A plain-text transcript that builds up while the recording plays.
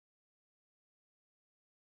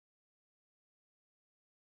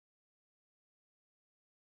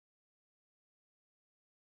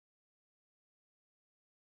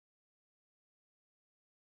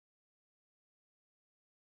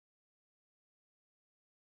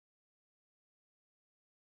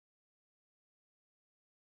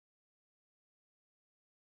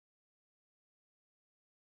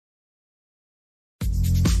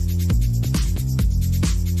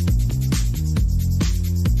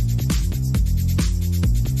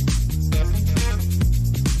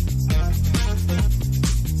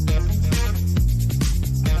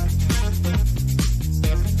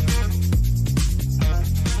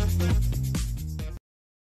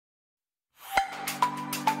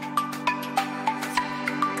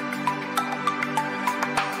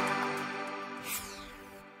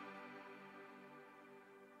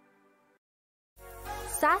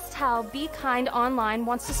SaskTel Be Kind Online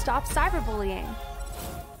wants to stop cyberbullying.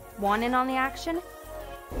 Want in on the action?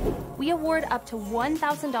 We award up to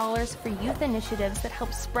 $1,000 for youth initiatives that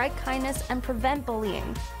help spread kindness and prevent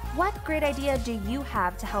bullying. What great idea do you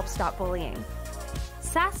have to help stop bullying?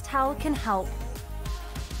 SaskTel can help.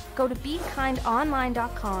 Go to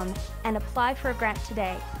BeKindOnline.com and apply for a grant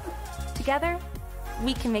today. Together,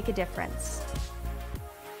 we can make a difference.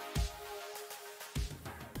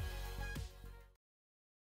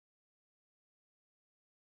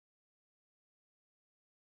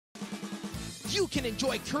 You can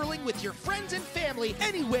enjoy curling with your friends and family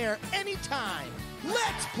anywhere, anytime.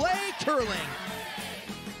 Let's play curling.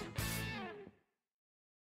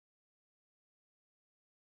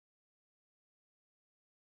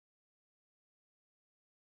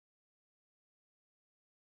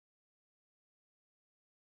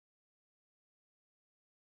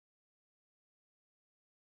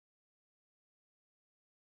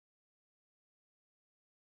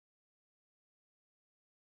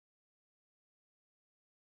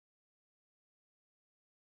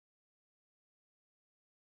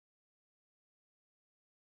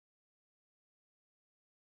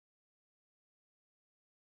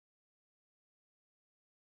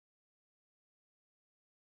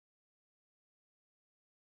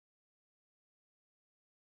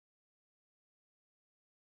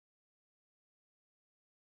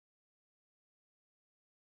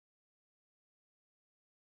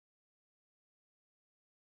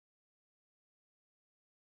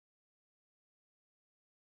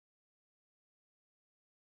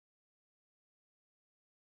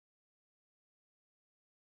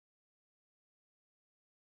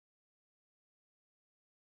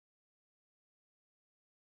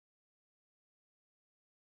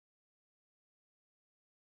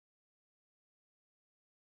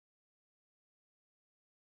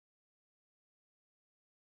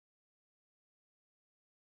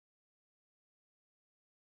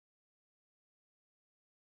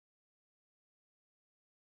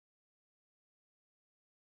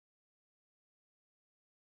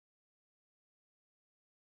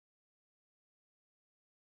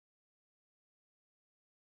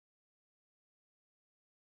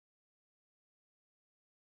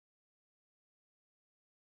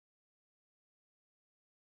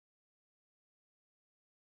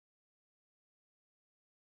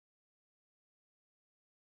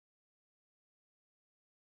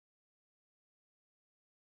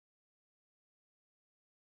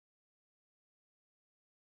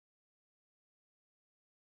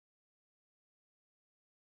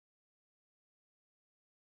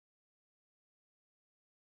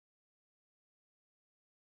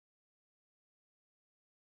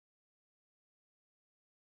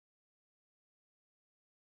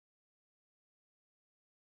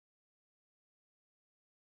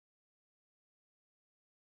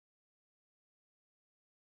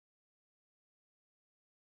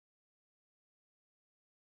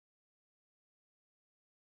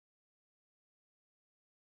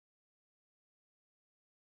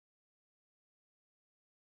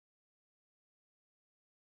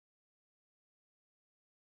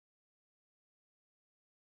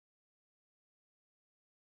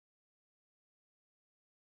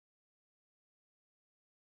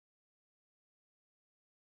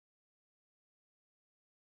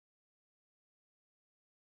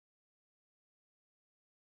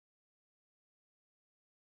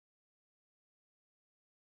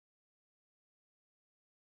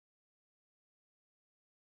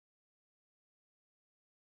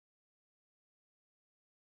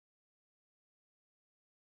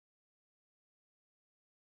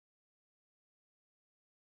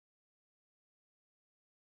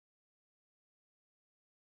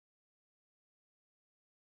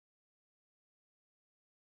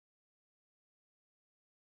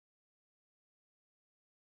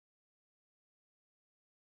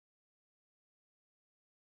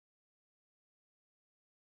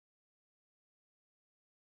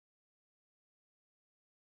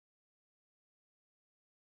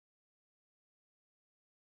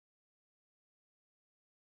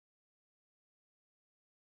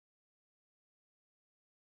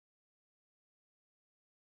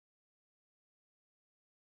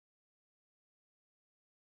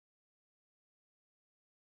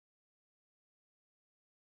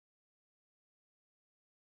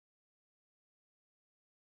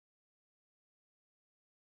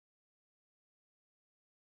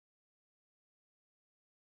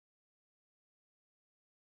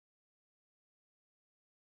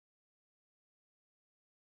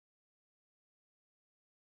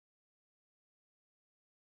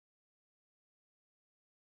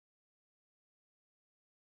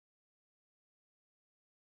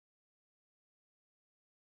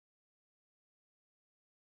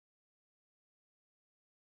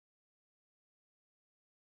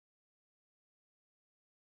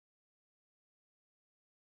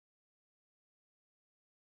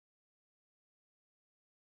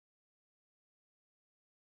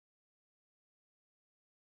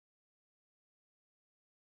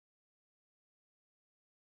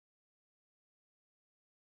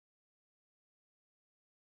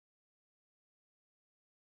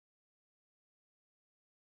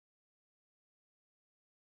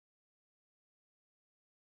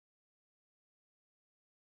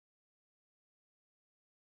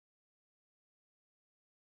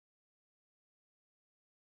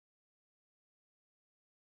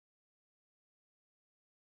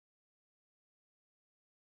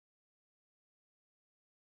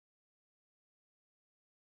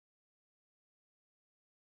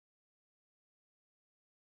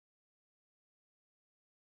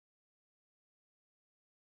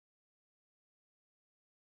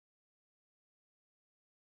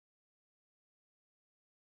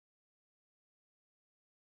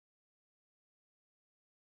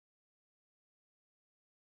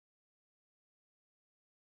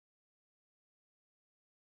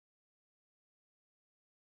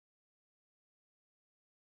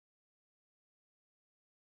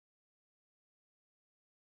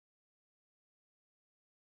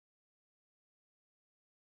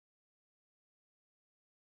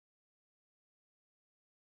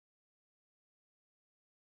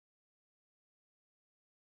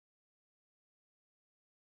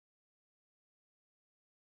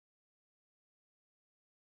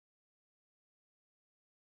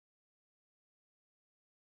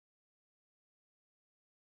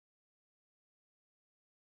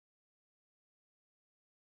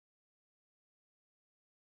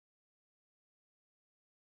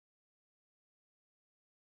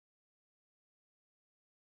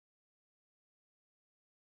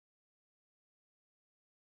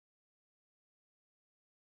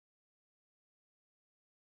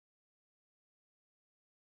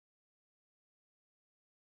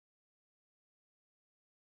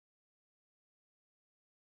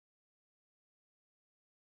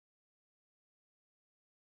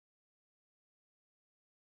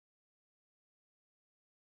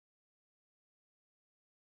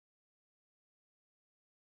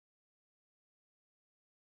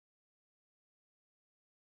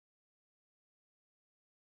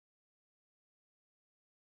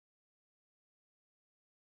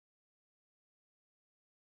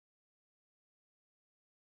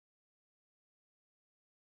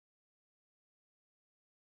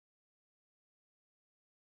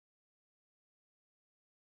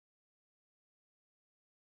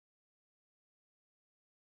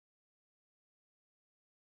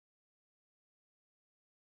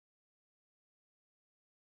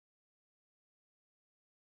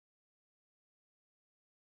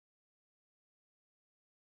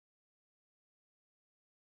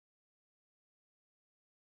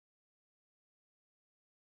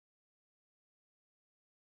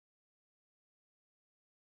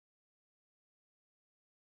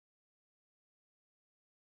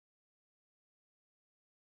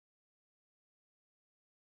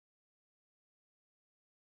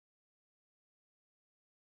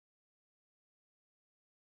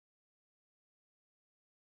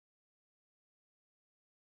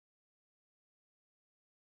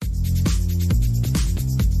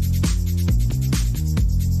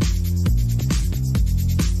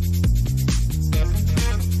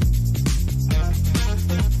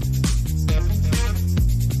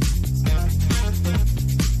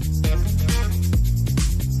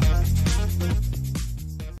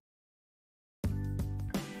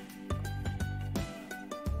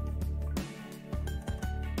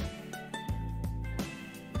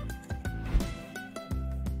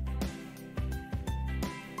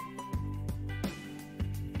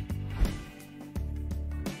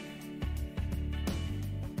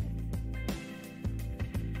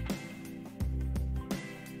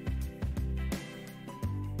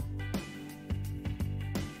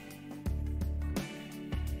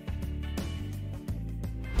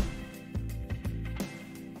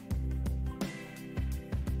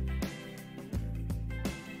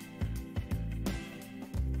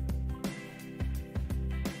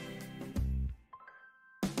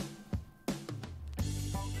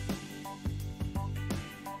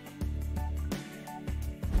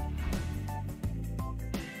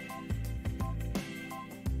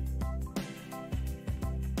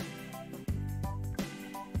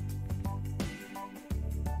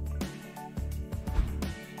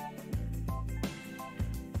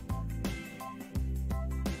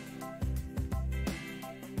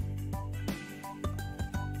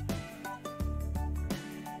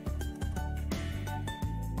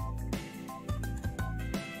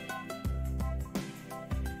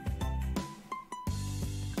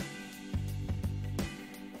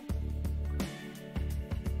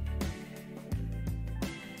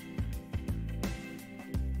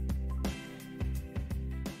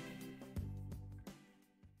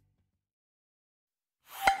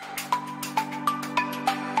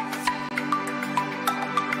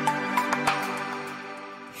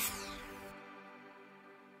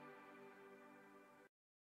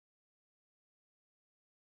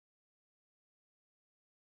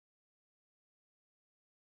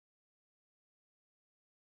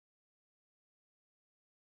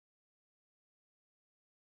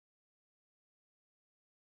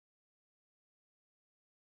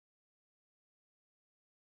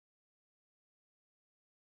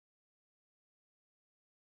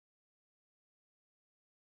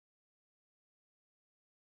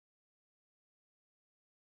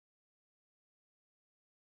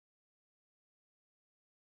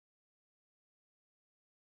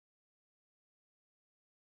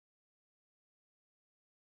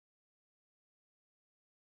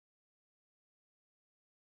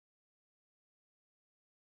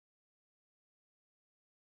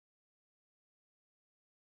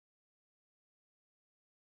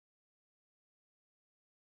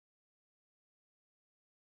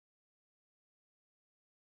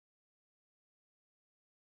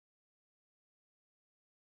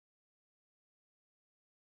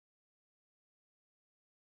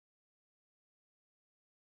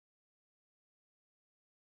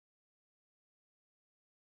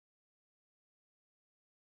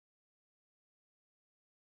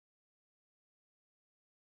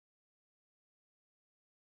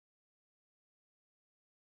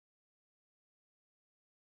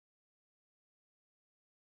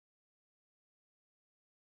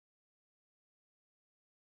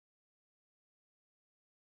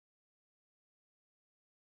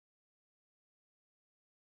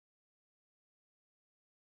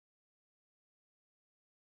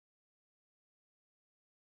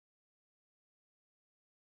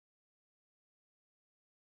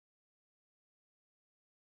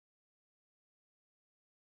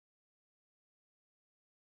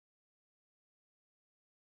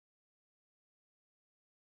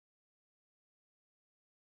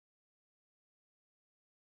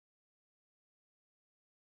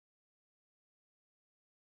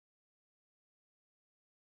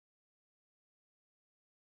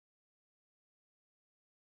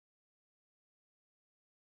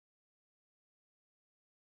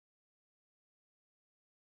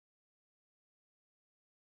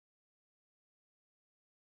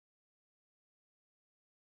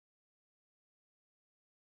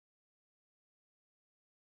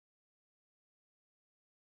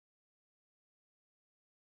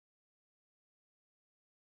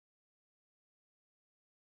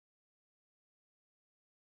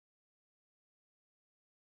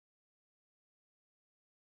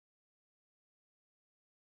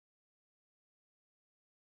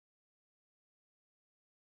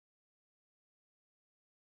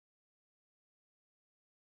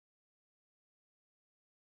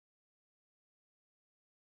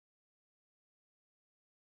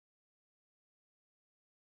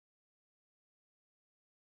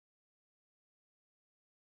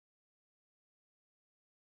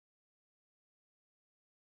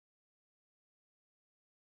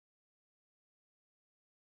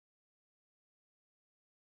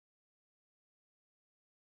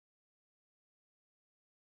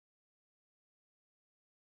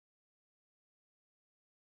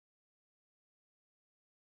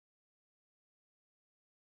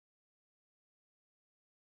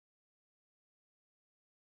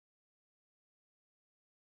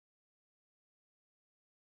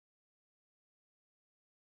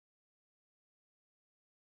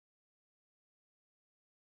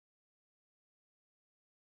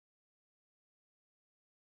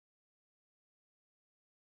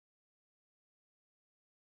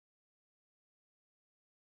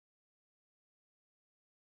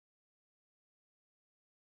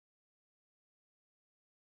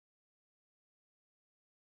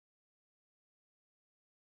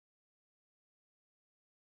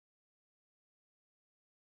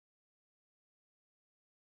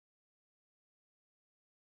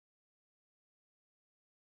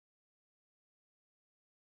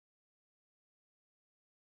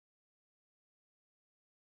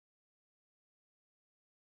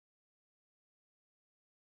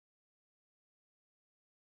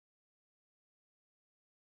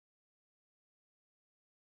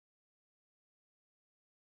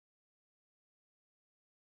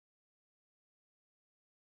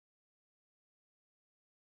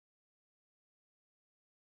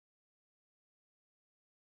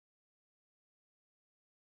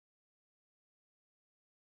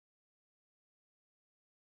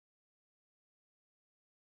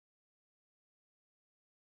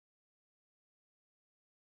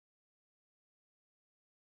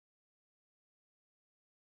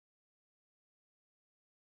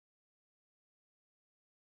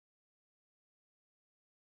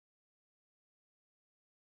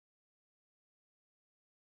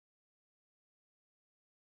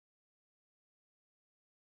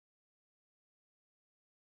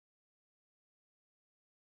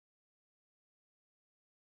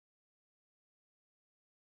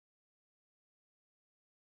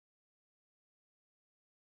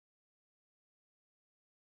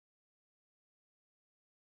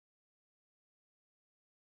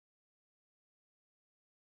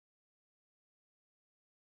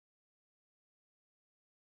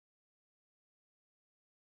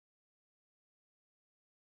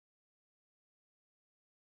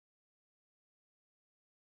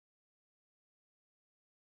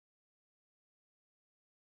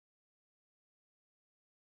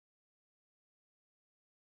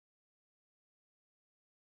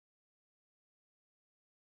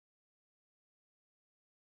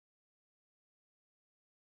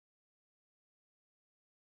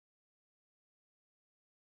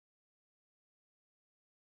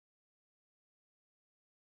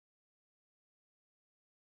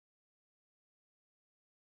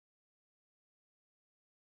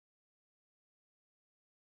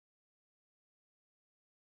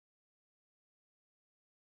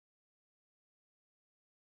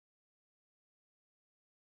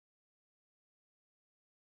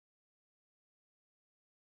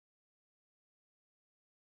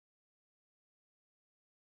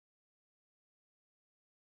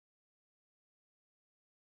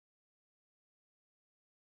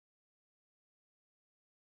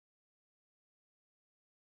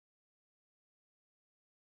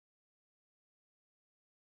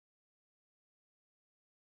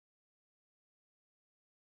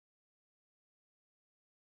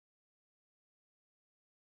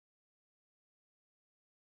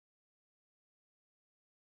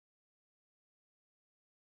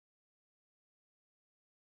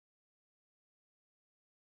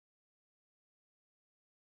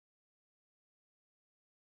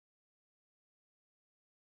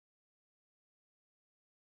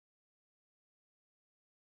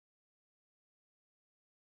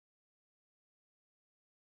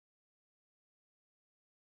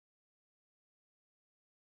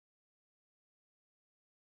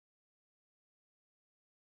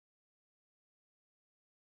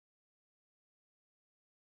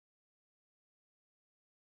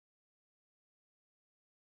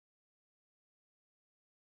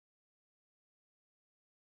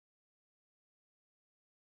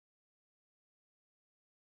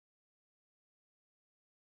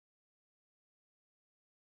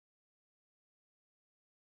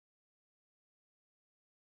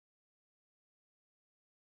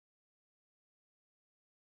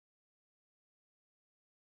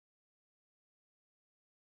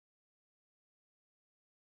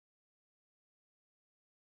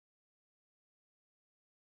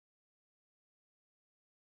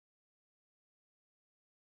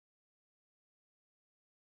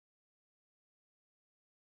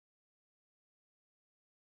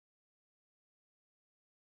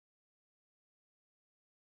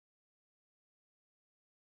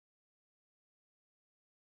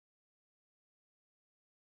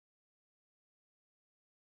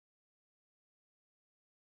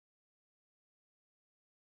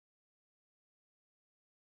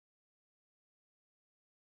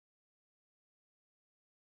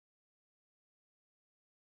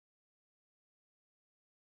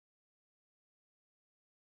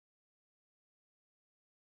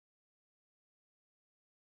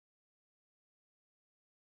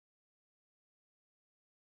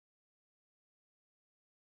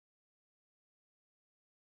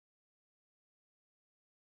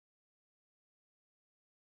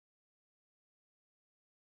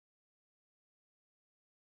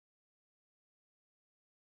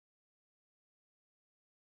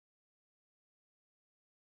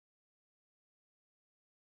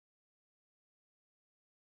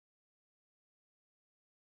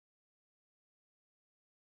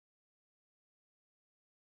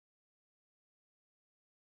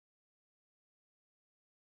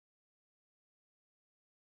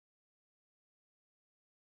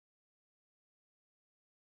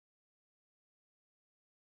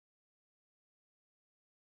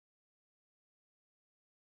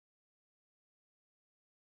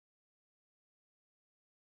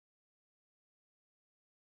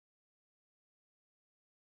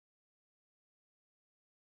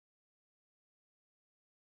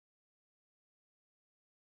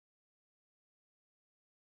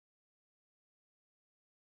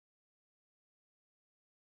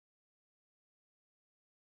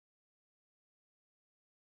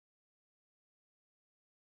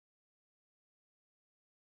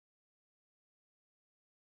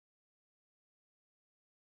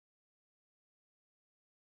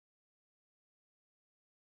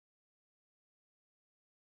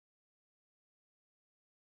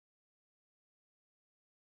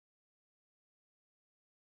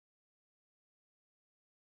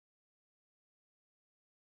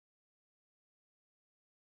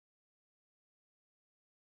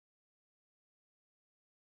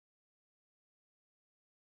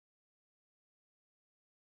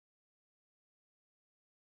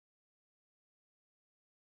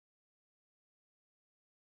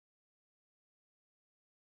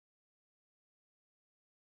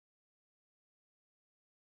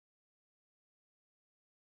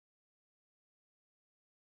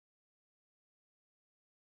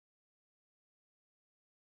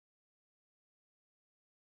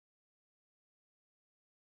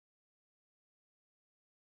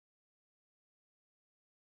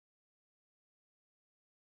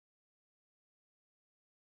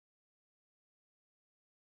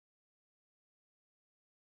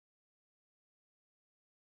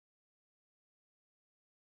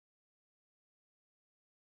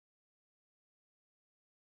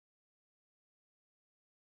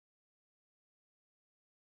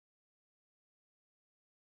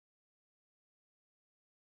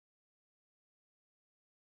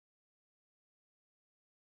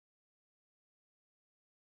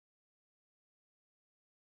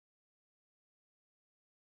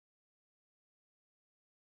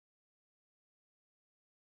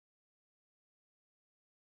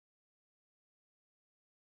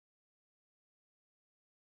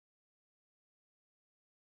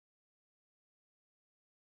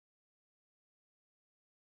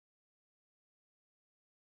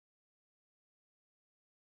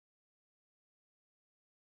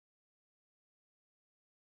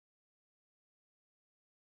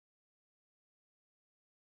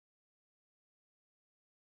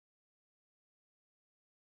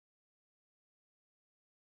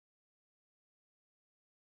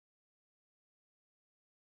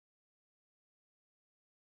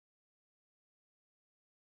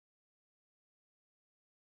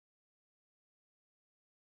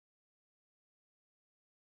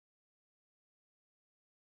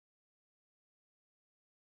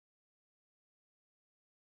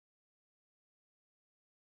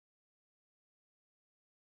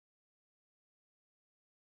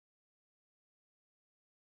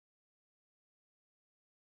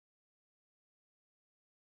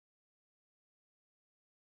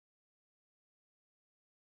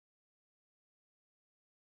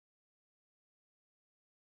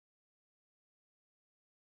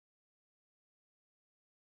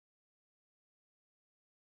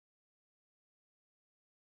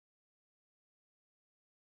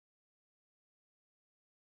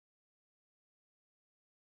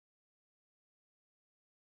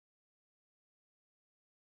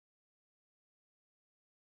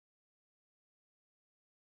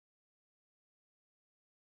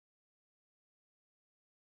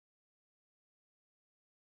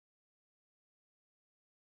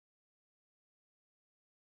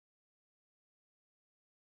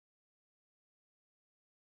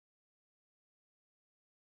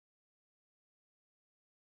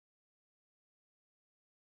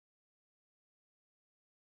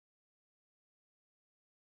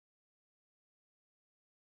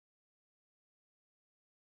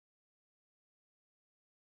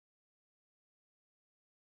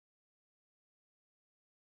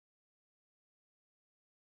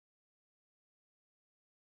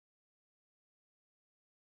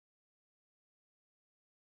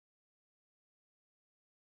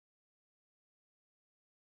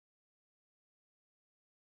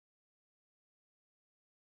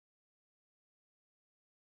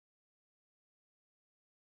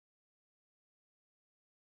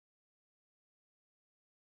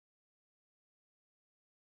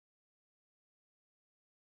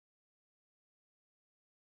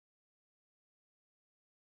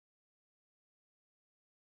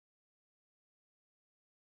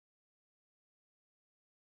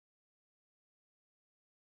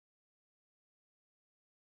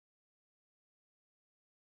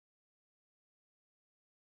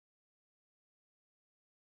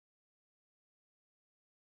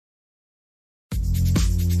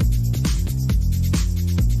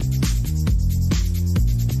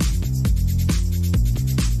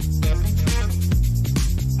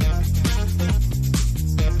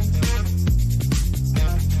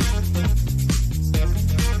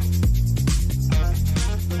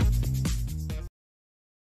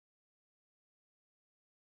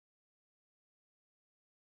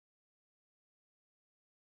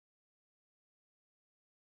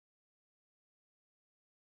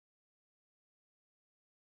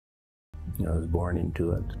 I was born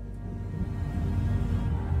into it.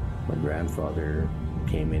 My grandfather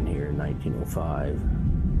came in here in 1905.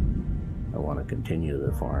 I want to continue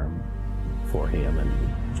the farm for him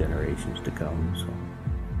and generations to come. So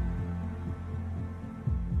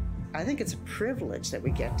I think it's a privilege that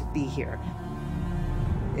we get to be here.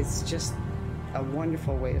 It's just a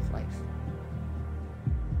wonderful way of life.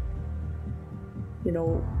 You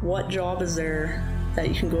know, what job is there that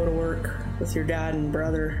you can go to work with your dad and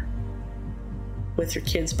brother, with your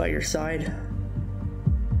kids by your side?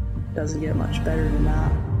 Doesn't get much better than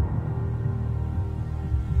that.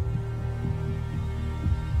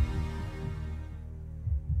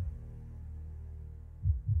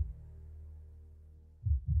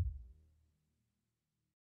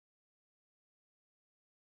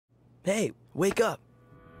 Hey, wake up!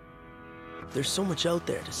 There's so much out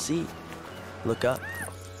there to see. Look up,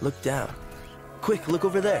 look down. Quick, look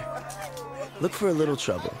over there. Look for a little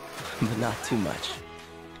trouble, but not too much.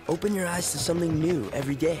 Open your eyes to something new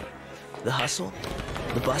every day. The hustle,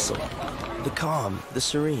 the bustle, the calm, the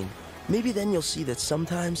serene. Maybe then you'll see that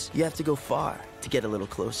sometimes you have to go far to get a little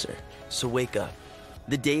closer. So wake up.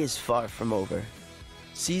 The day is far from over.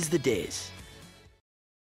 Seize the days.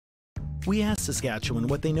 We asked Saskatchewan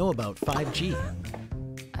what they know about 5G.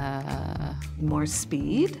 More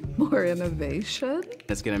speed, more innovation.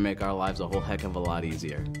 It's gonna make our lives a whole heck of a lot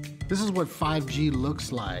easier. This is what 5G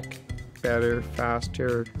looks like. Better,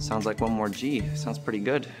 faster. Sounds like one more G. Sounds pretty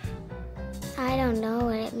good. I don't know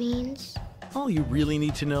what it means. All you really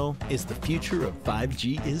need to know is the future of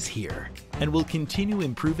 5G is here and will continue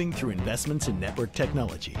improving through investments in network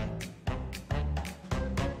technology.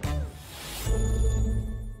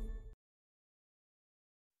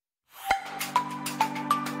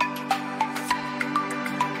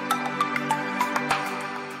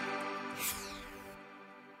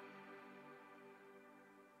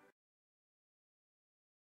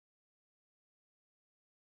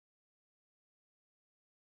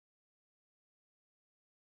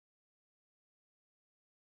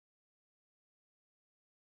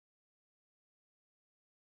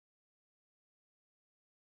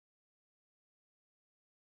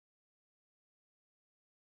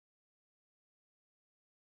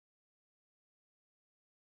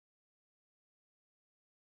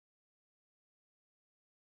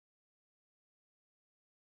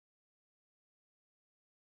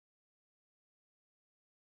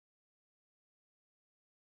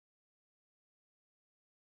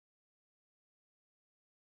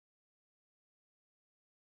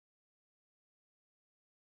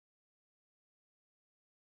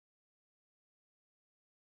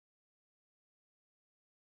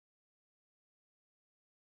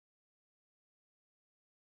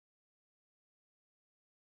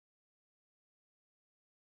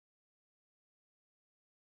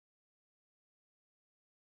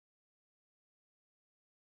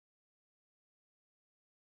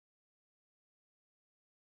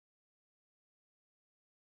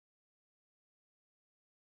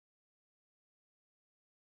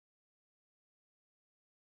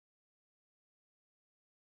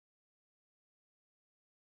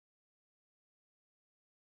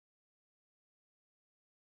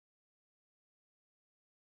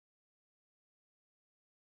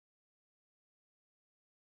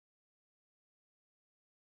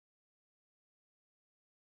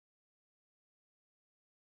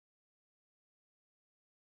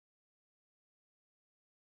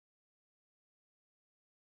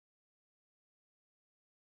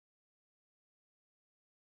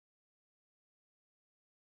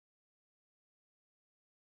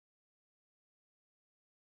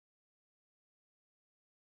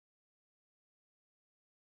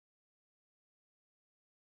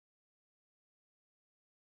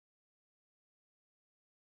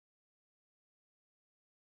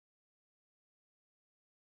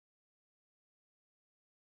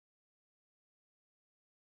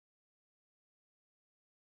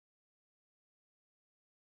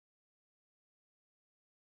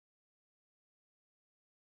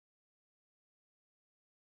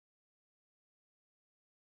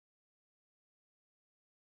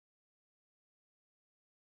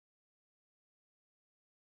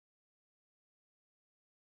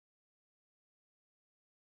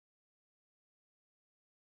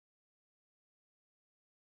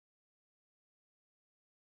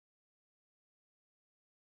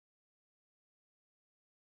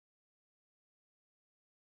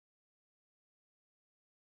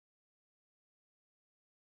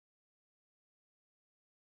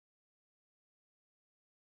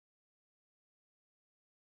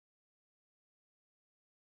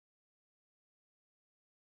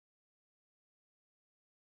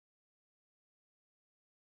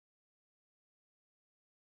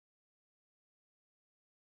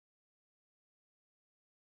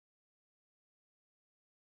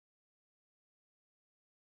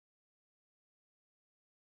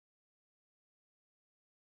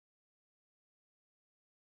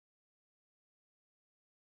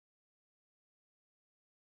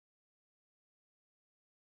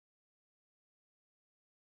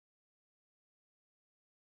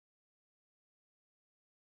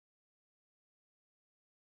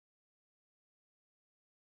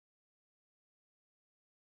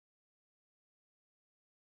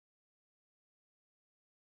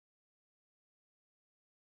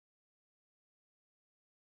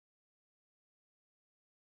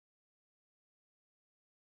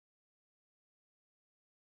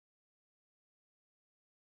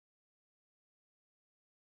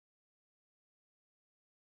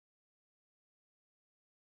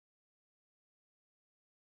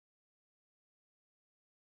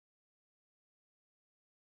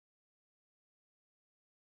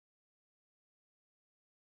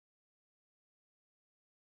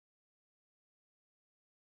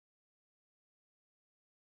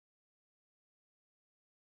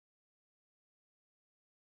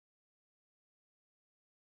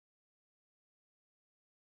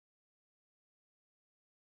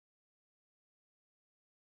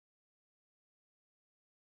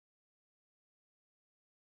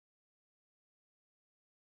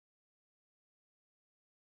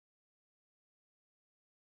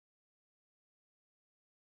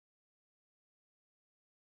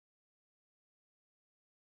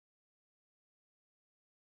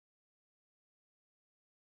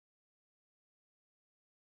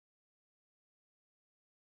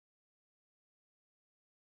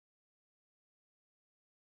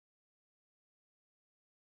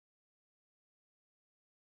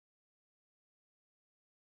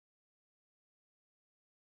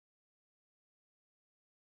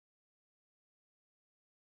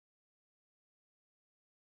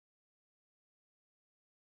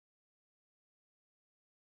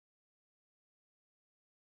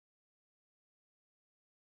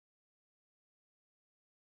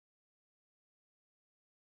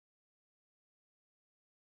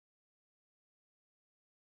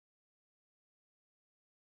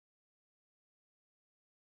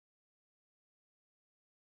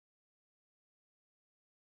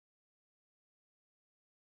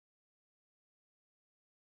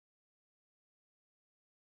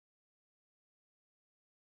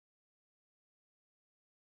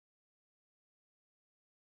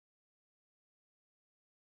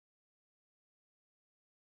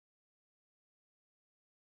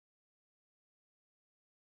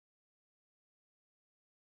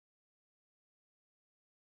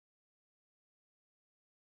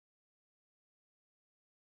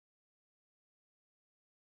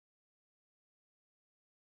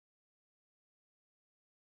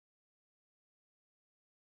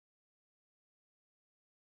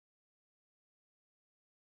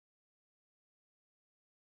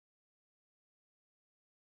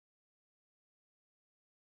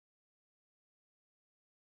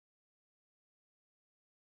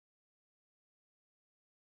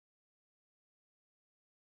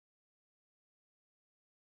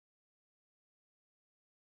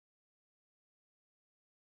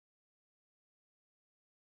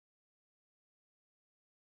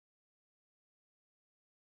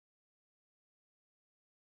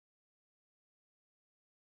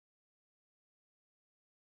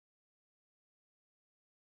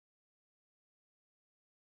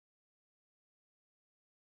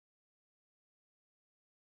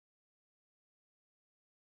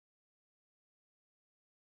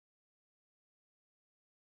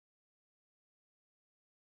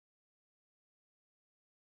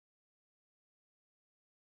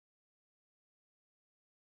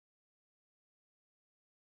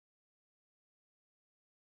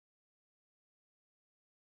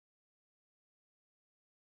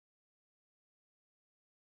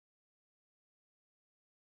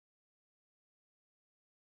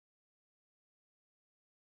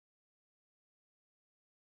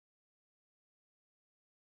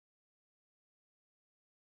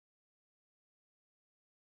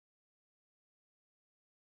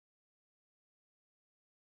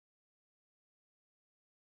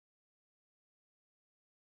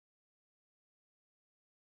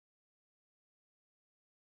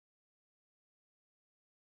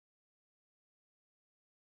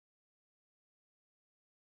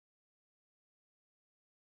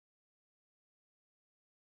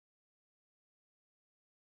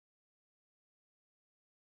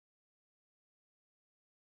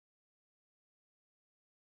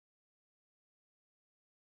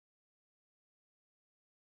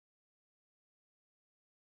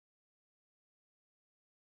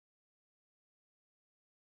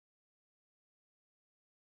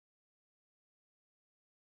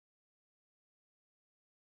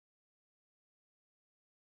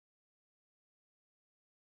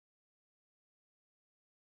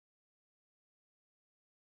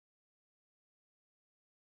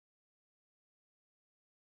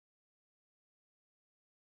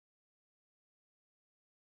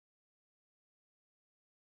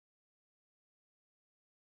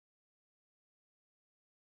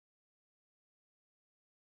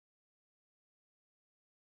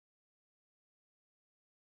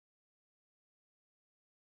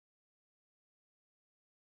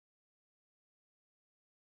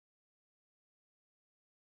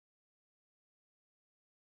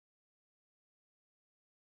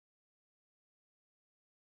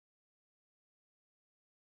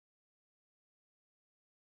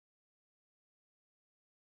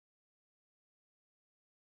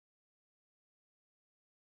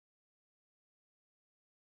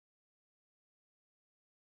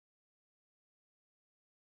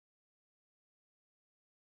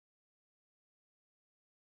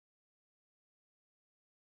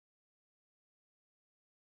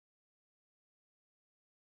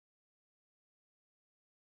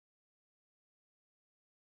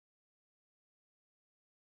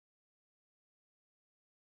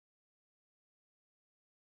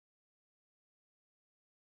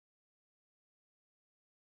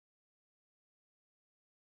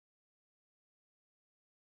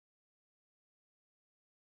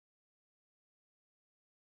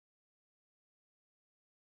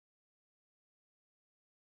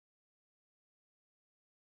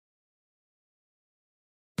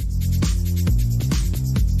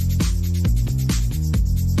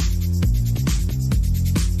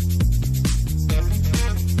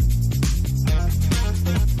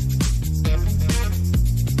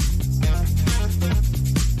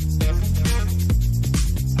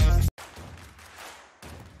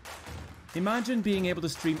 Imagine being able to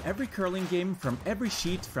stream every curling game from every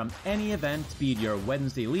sheet from any event, be it your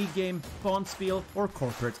Wednesday league game, bonspiel, or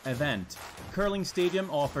corporate event. Curling Stadium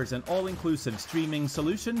offers an all-inclusive streaming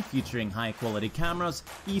solution featuring high-quality cameras,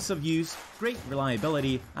 ease of use, great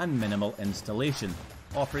reliability, and minimal installation.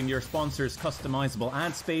 Offering your sponsors customizable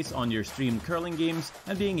ad space on your streamed curling games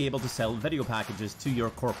and being able to sell video packages to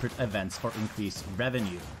your corporate events for increased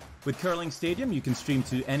revenue. With Curling Stadium, you can stream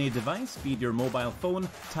to any device, be it your mobile phone,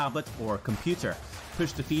 tablet, or computer.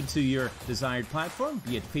 Push the feed to your desired platform,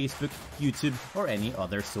 be it Facebook, YouTube, or any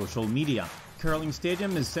other social media. Curling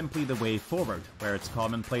Stadium is simply the way forward. Where it's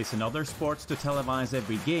commonplace in other sports to televise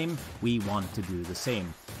every game, we want to do the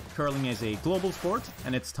same. Curling is a global sport,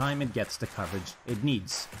 and it's time it gets the coverage it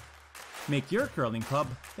needs. Make your curling club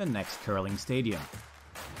the next Curling Stadium.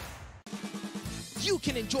 You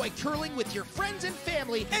can enjoy curling with your friends and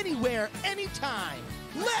family anywhere, anytime.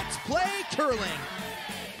 Let's play curling!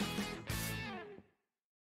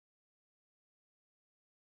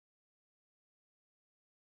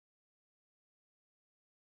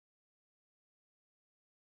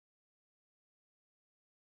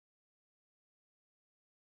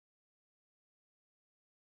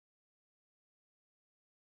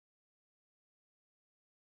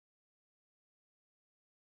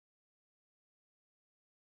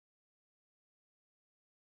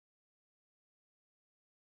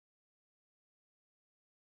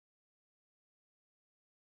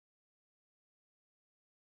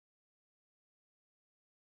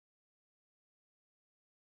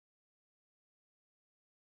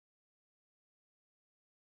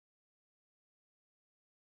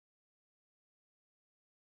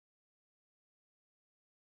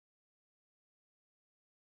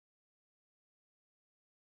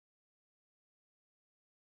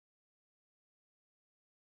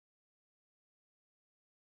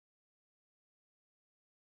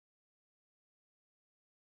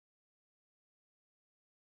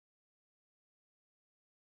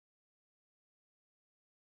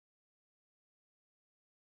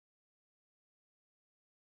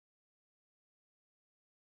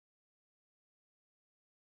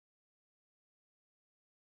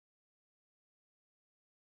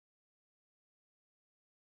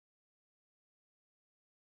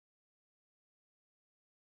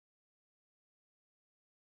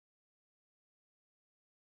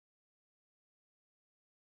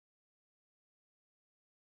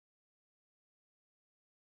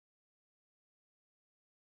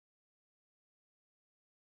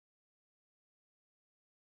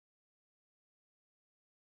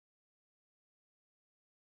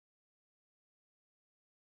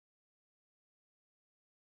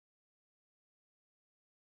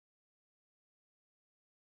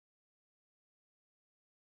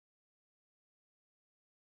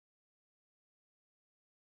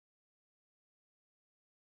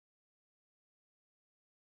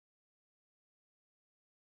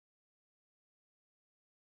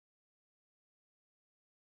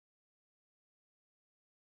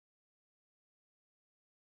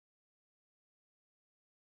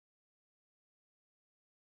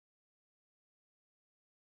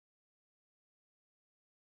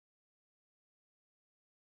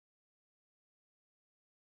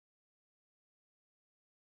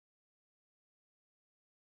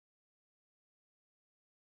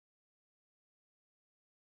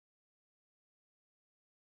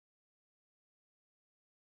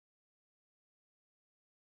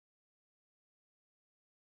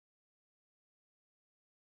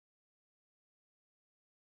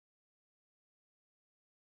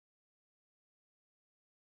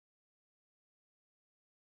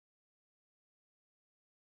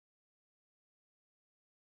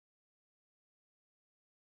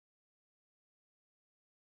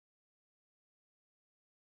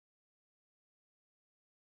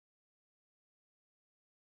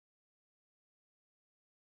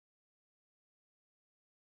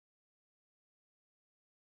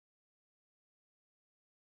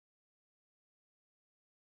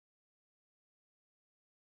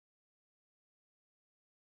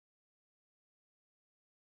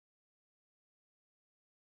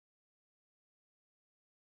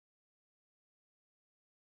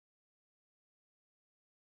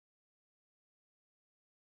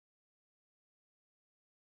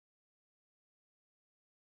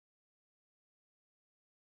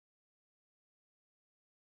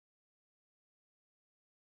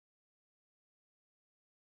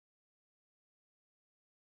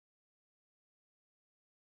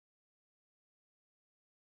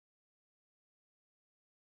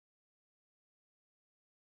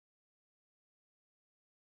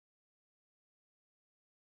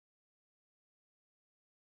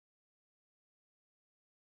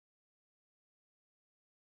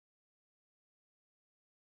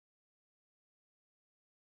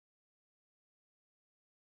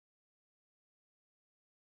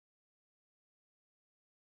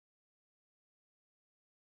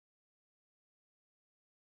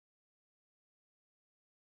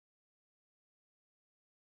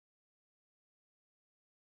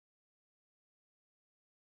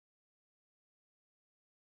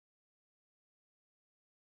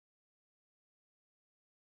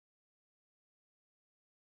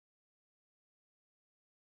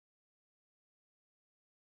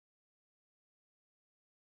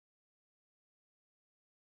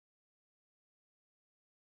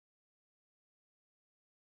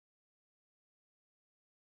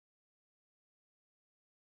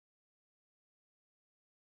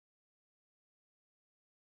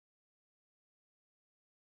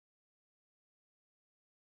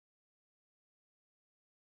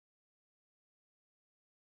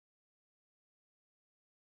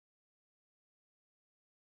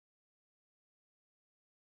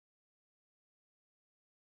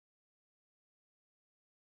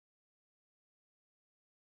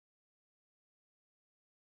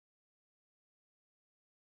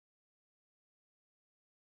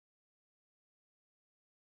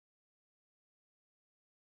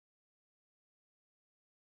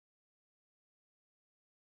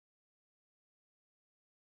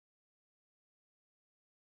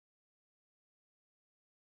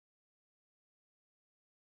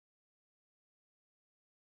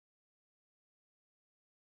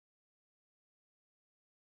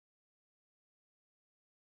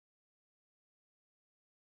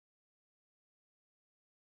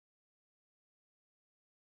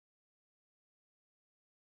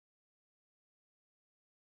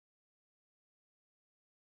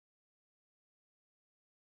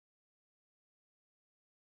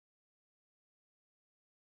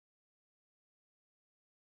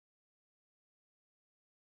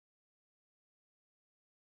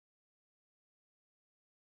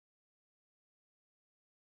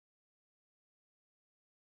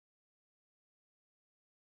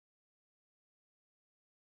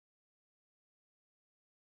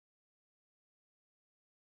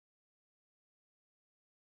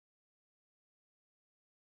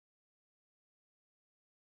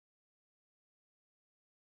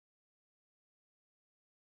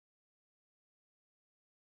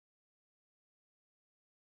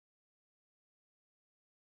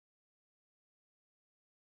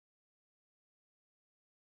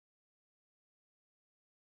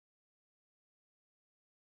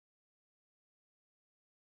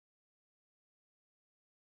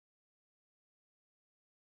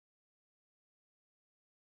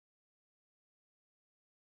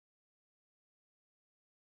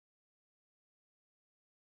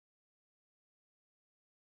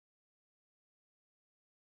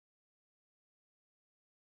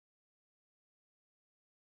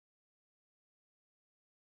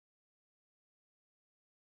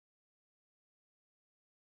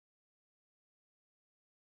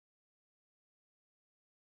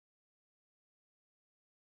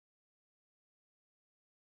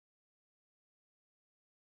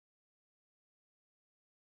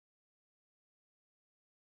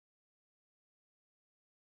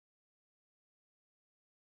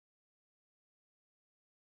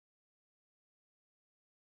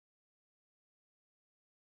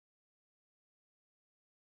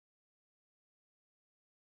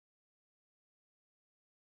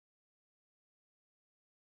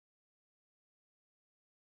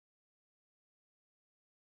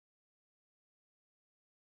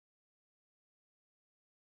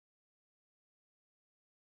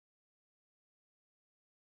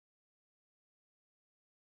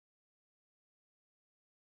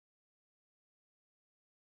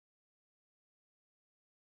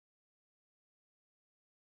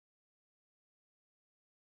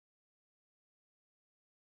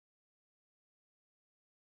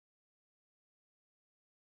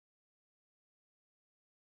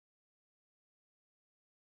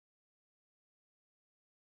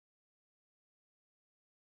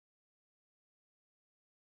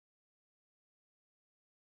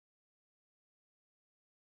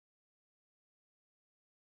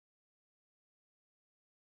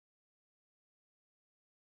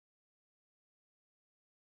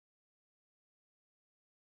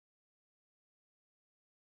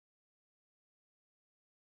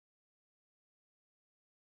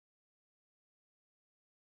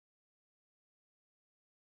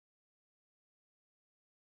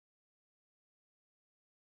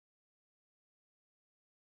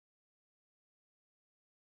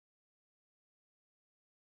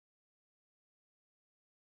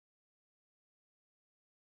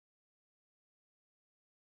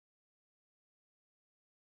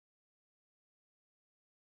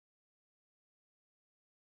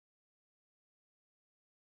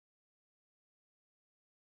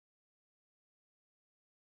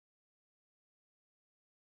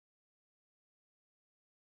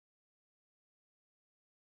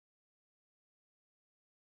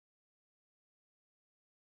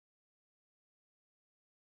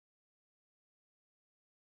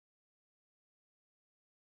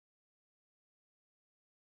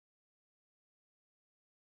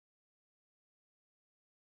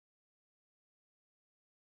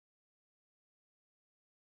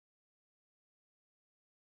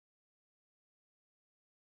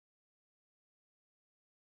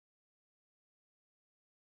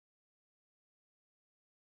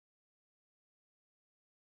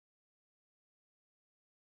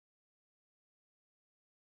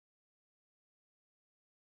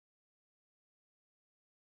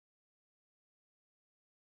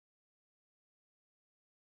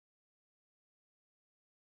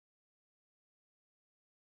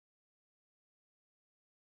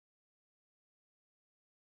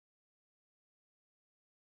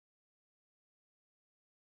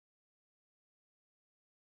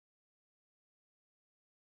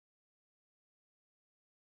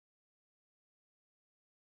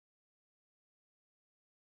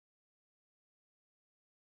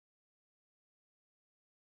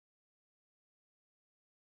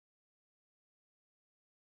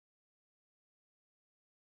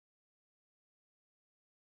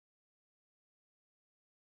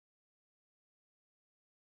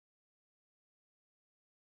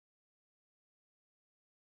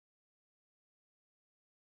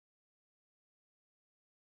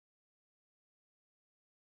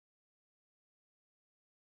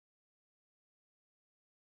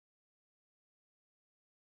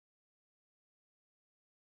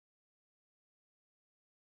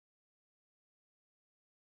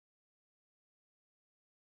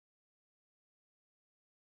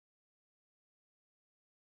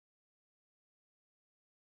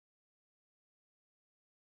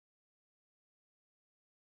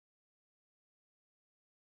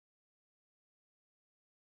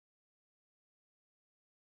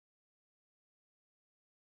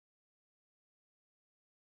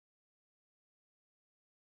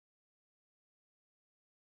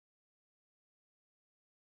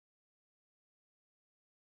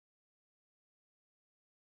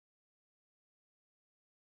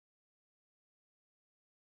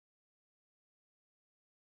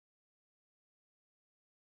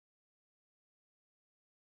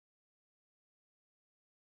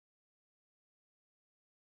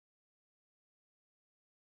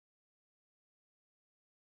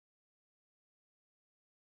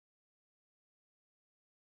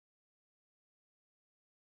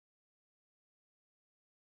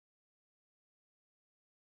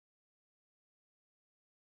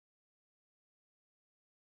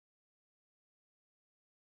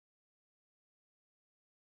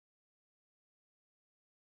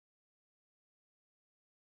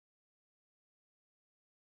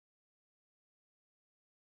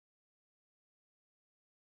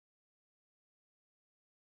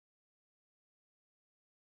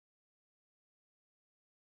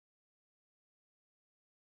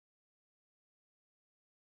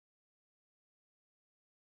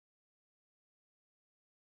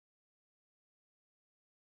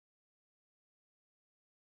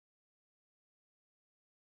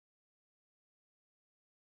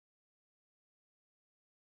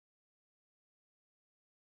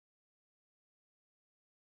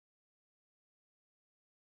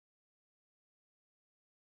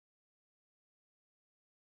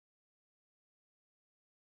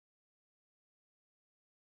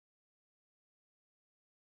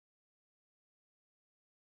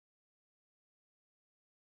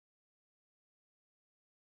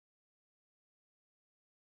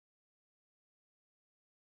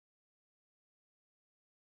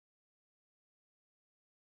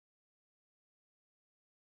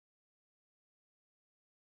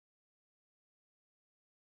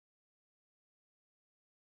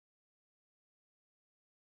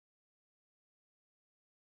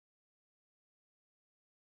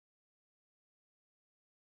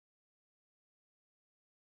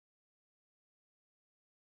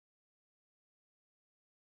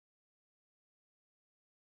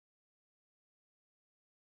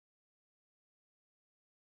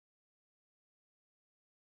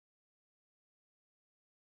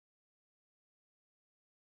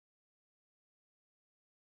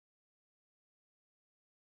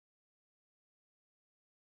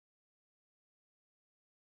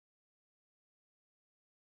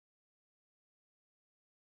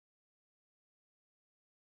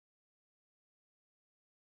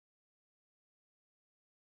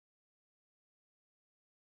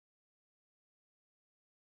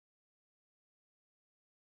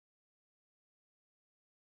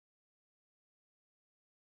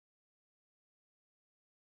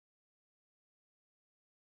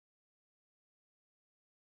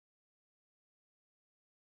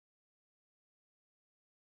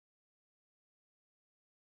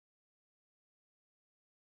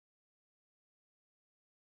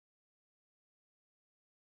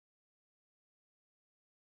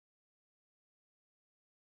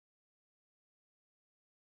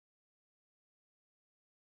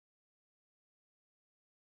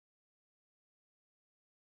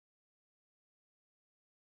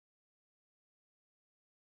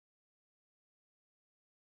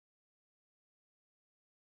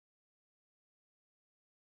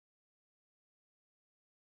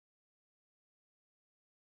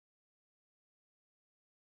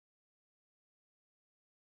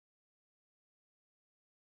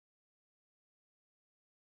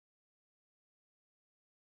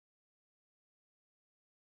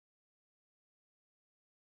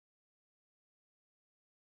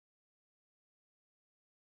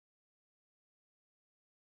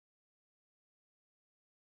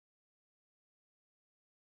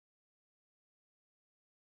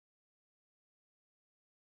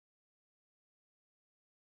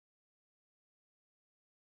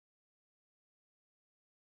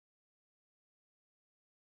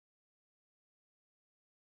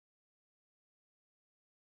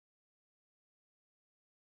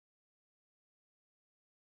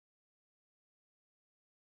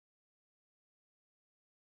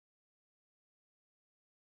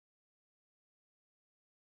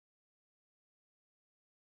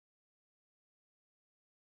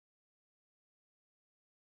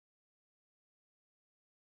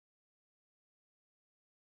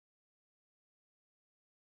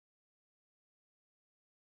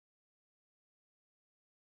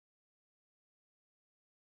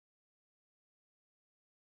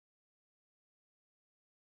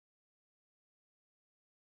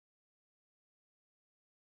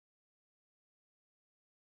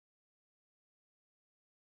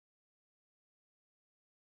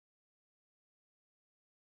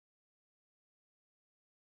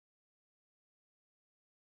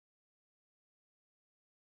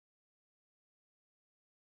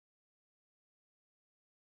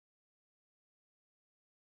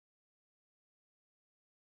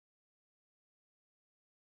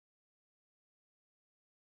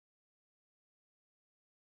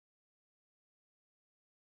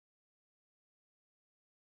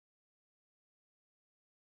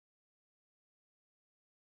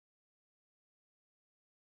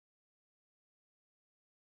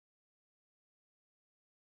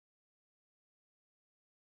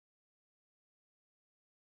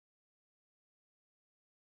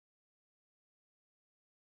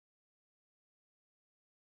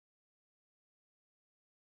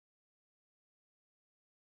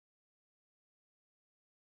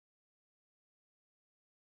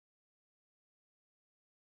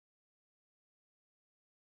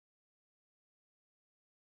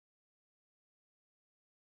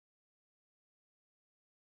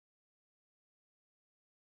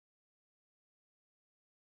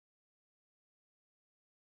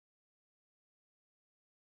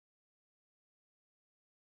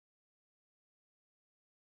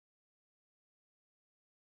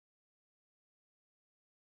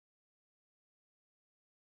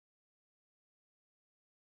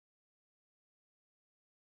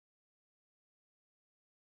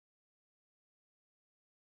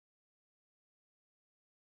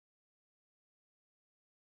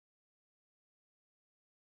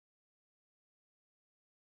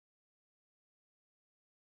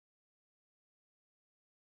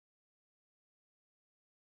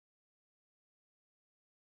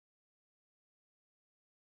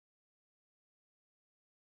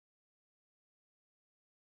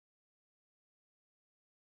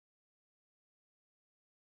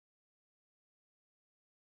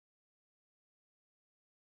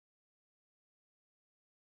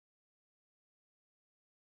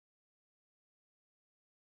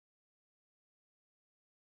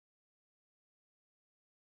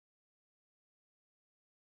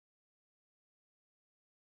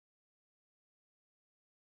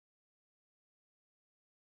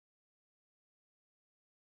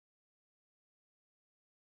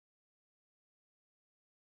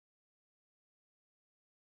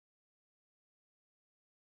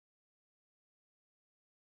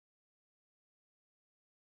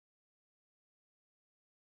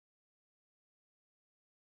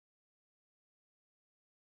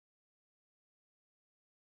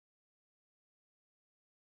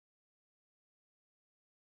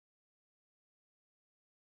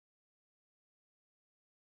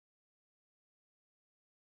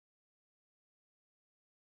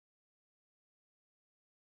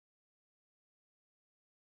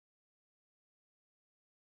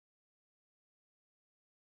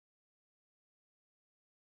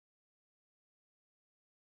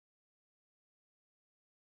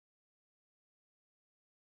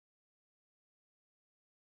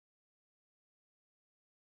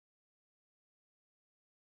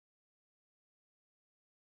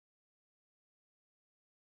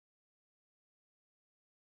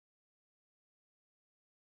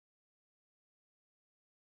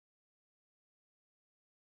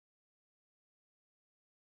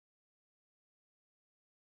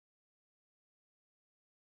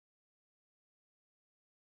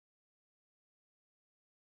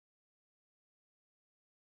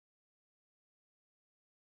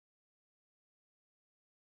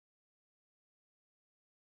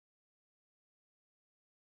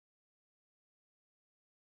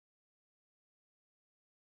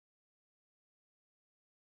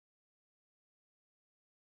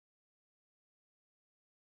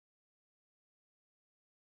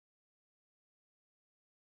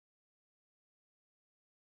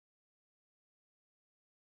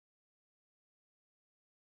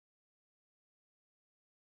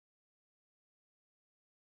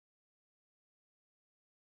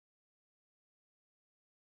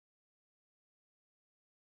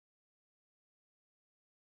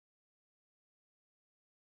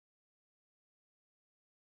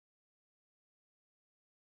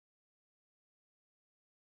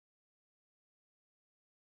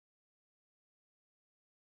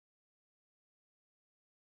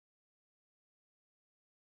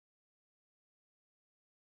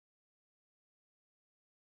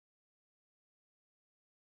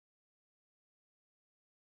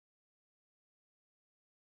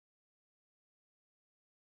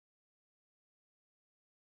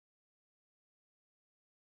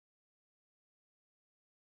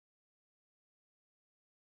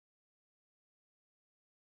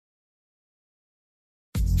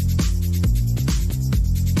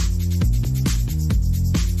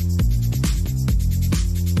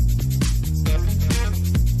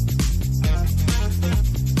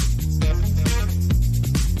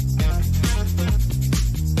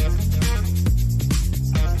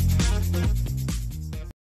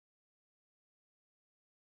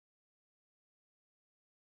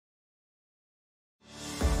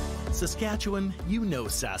 Saskatchewan, you know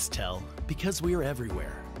SaskTel because we're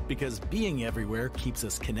everywhere. Because being everywhere keeps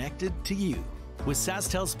us connected to you. With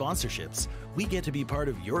SaskTel sponsorships, we get to be part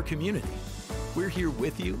of your community. We're here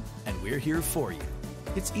with you, and we're here for you.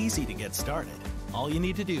 It's easy to get started. All you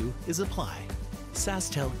need to do is apply.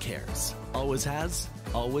 SaskTel cares. Always has,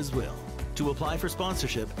 always will. To apply for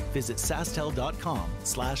sponsorship, visit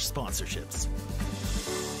sastel.com/sponsorships.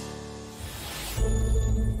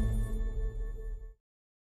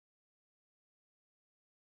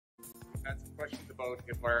 Had some questions about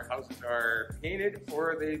if our houses are painted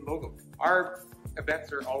or they logo. Our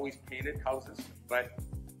events are always painted houses, but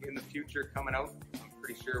in the future coming out, I'm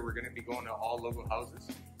pretty sure we're going to be going to all logo houses.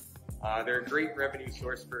 They're a great revenue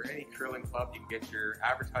source for any curling club. You can get your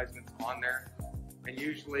advertisements on there, and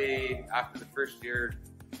usually after the first year,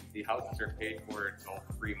 the houses are paid for. It's all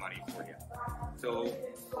free money for you. So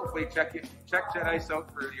hopefully check Jet Ice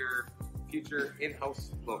out for your future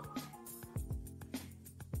in-house logo.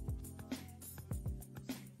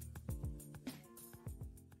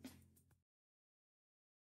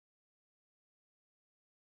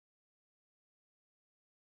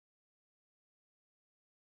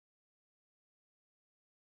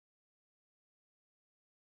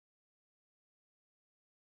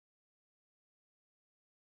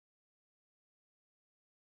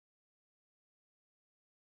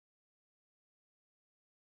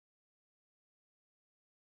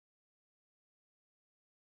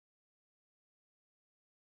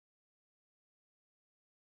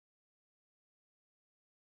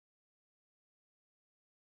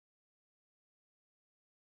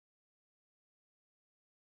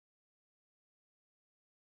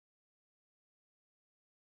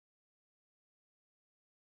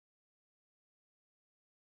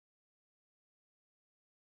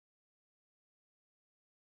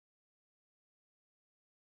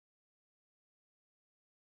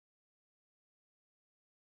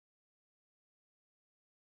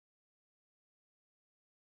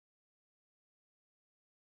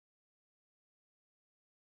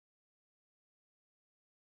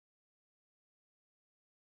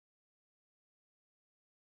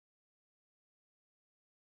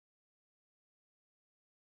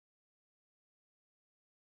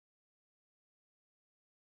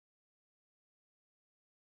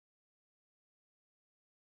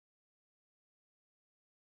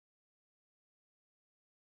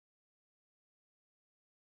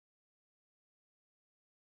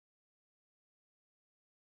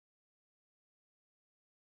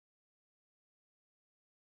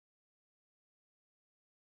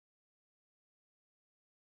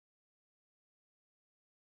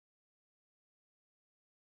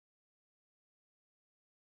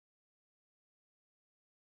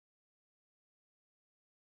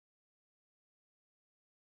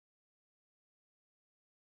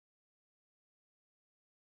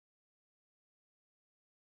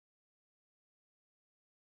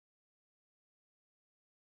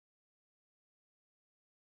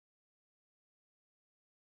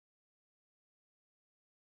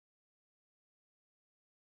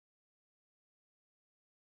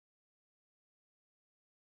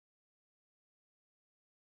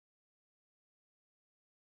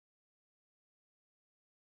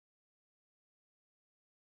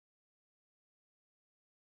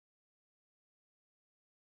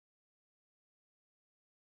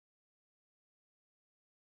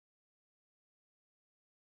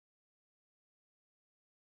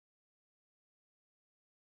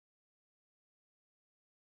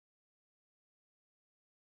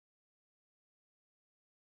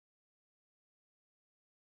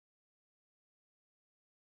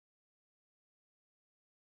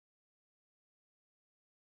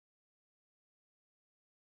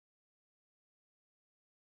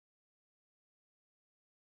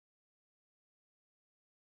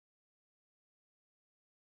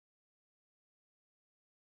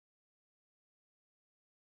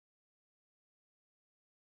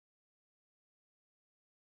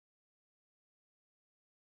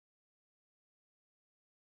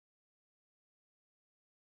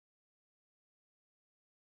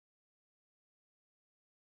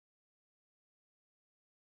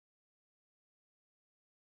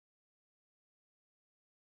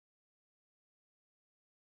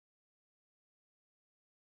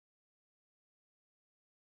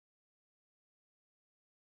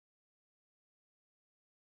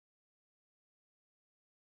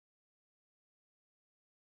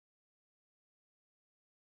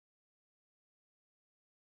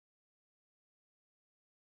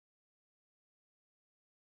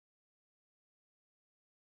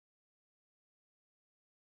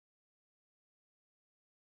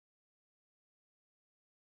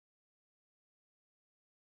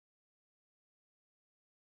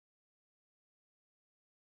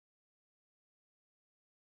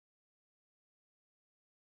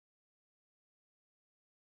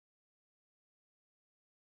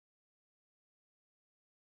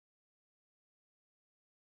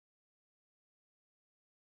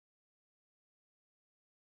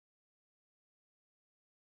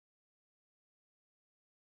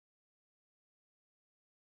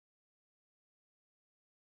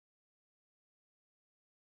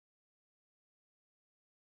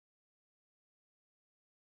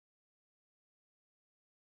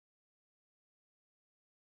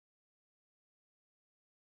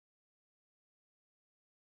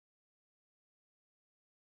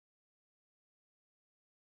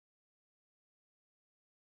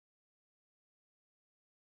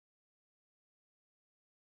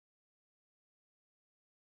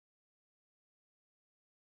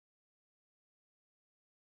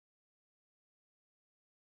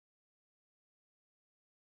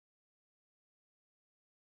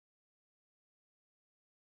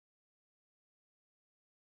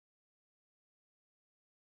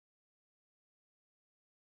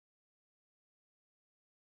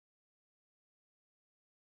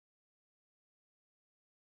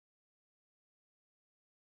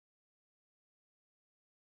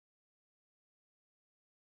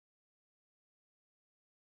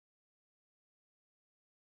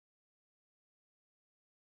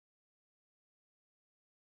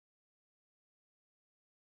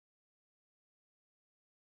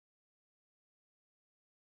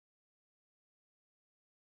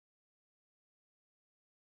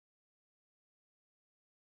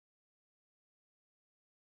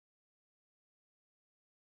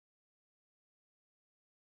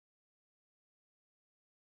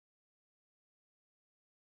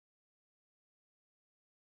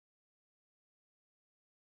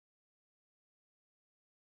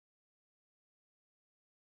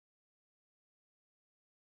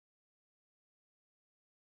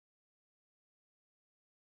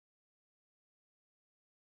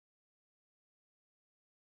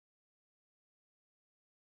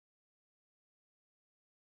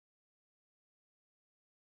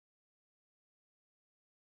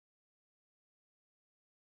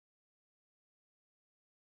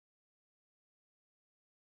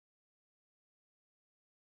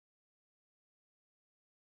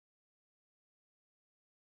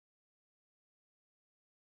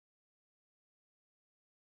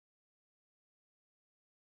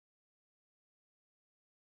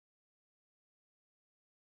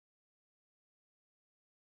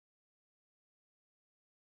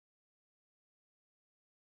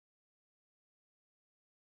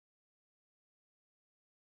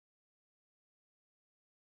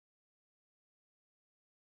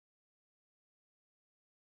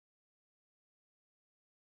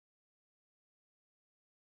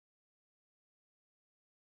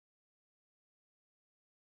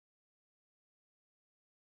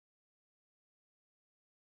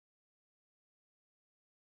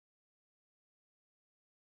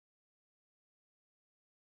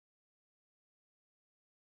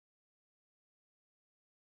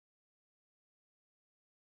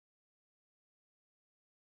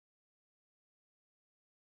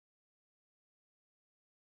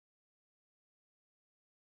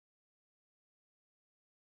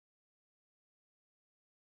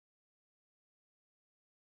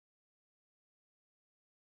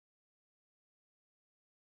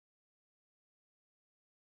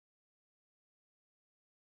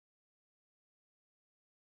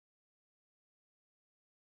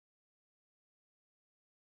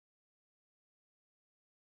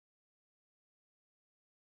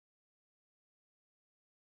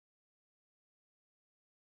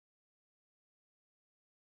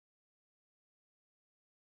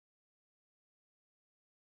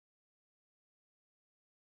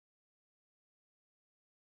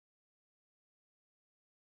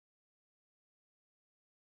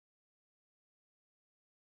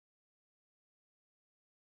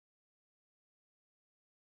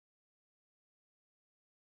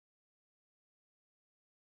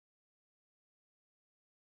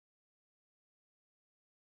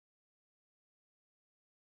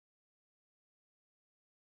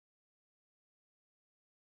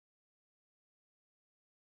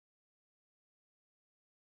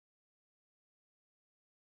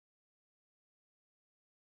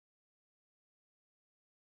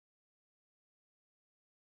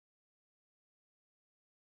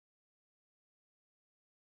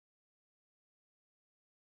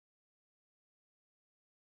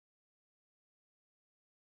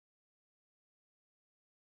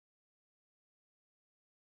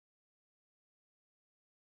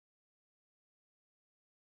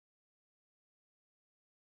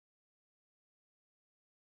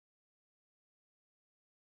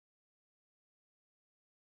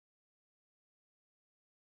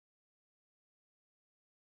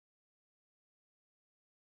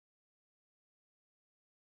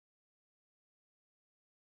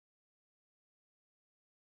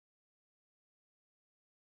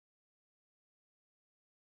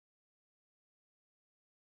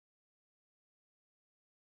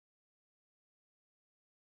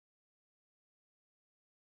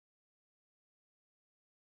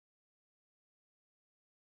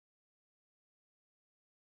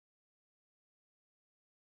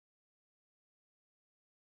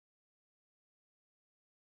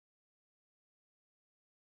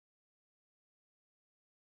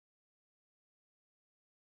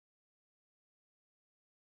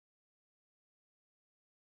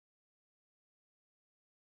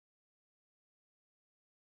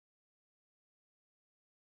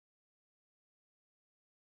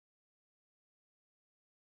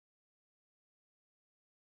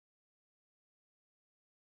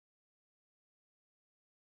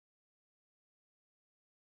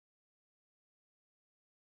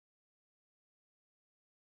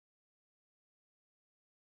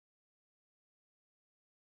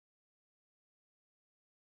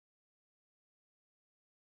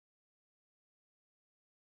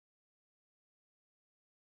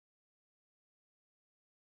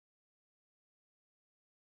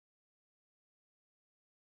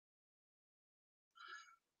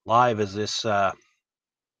 live as this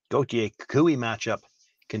Gauthier-Kukui matchup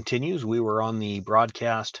continues. We were on the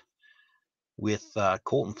broadcast with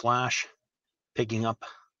Colton Flash picking up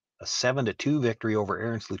a 7-2 victory over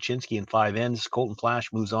Ernst Luczynski in 5 ends. Colton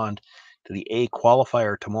Flash moves on to the A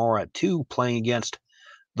qualifier tomorrow at 2, playing against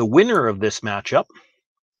the winner of this matchup.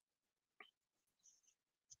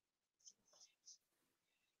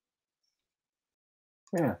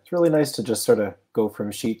 Yeah, it's really nice to just sort of go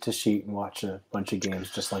from sheet to sheet and watch a bunch of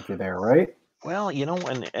games just like you're there, right? Well, you know,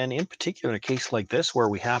 and in particular in a case like this where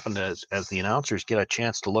we happen to, as the announcers, get a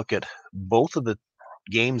chance to look at both of the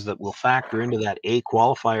games that will factor into that A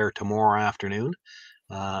qualifier tomorrow afternoon.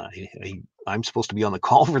 I'm supposed to be on the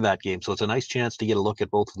call for that game, so it's a nice chance to get a look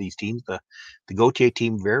at both of these teams. The Gauthier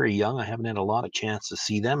team, very young. I haven't had a lot of chance to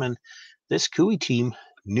see them, and this Kui team,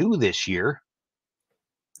 new this year.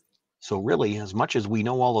 So really, as much as we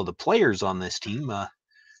know all of the players on this team,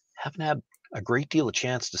 haven't had a great deal of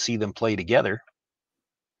chance to see them play together.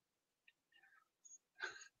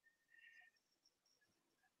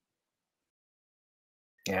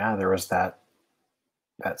 Yeah, there was that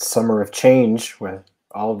summer of change where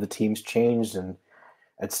all of the teams changed, and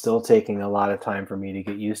it's still taking a lot of time for me to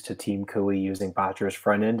get used to Team Kui using Botcher's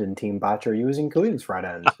front end and Team Botcher using Kui's front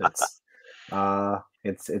end.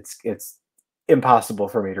 It's impossible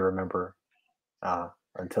for me to remember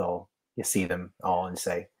until you see them all and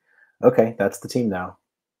say, okay, that's the team now.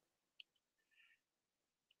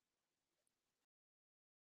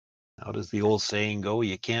 How does the old saying go?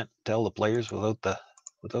 You can't tell the players without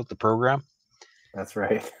the program. That's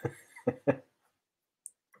right.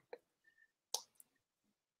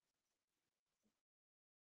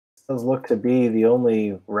 Does look to be the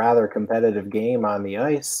only rather competitive game on the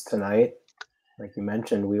ice tonight. Like you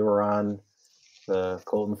mentioned, we were on the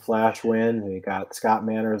Colton Flash win. We got Scott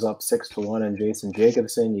Manners up 6-1 on Jason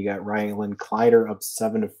Jacobson. You got Ryan Lynn Kleider up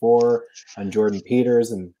 7-4 on Jordan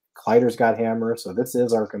Peters, and Kleider's got hammer. So this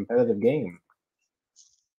is our competitive game.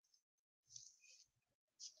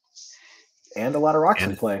 And a lot of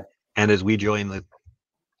Roxon play. And as we join the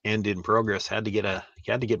end in progress, had to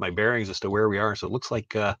get my bearings as to where we are. So it looks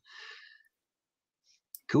like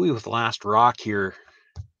Kui with the last rock here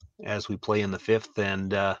as we play in the 5th,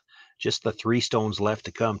 and just the 3 stones left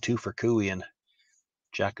to come, 2 for Kui, and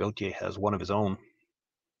Jacques Gauthier has one of his own.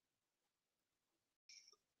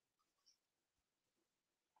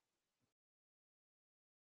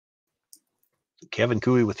 Kevin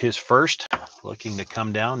Kui with his first, looking to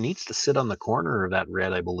come down, needs to sit on the corner of that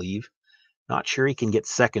red, I believe. Not sure he can get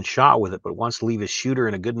second shot with it, but wants to leave his shooter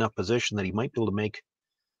in a good enough position that he might be able to make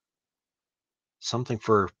something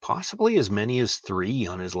for possibly as many as 3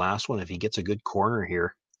 on his last one if he gets a good corner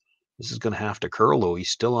here. This is going to have to curl, though. He's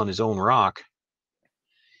still on his own rock.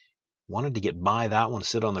 Wanted to get by that one,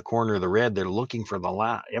 sit on the corner of the red. They're looking for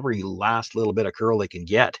every last little bit of curl they can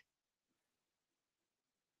get.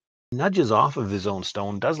 Nudges off of his own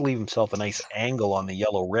stone, does leave himself a nice angle on the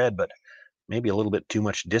yellow-red, but maybe a little bit too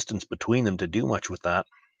much distance between them to do much with that.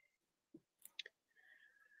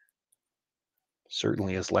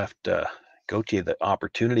 Certainly has left Gauthier the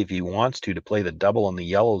opportunity, if he wants to play the double on the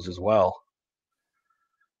yellows as well.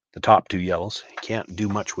 The top 2 yellows. He can't do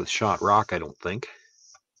much with shot rock, I don't think.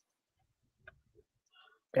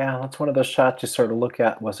 Yeah, that's one of those shots you sort of look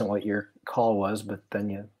at. Wasn't what your call was, but then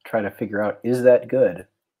you try to figure out, is that good?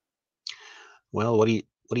 Well, what do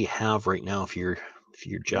you have right now if you're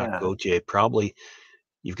Jacques Gauthier? Probably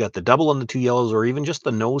you've got the double on the 2 yellows, or even just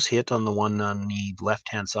the nose hit on the one on the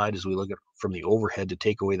left-hand side as we look at from the overhead to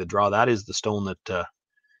take away the draw. That is the stone that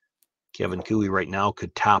Kevin Kui right now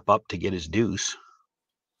could tap up to get his deuce.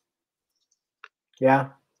 Yeah,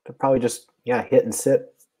 probably just hit and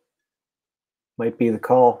sit might be the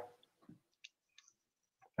call.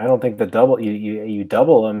 I don't think the double you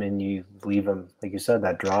double him and you leave him, like you said,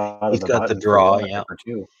 that draw. He's got the draw, yeah.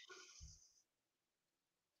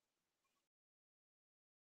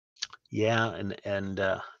 Yeah,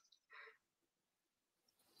 and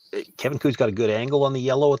Kevin Kui's got a good angle on the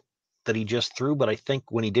yellow that he just threw, but I think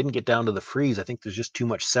when he didn't get down to the freeze, I think there's just too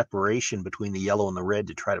much separation between the yellow and the red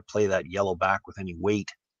to try to play that yellow back with any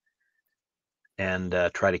weight and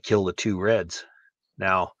try to kill the 2 reds.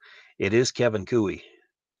 Now, it is Kevin Kui.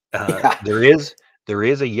 There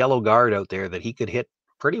is a yellow guard out there that he could hit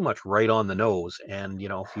pretty much right on the nose, and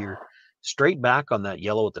if you're straight back on that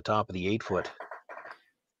yellow at the top of the 8-foot,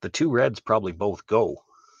 the 2 reds probably both go.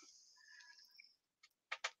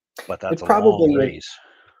 But that's long race.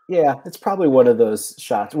 Yeah, it's probably one of those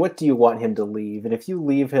shots. What do you want him to leave? And if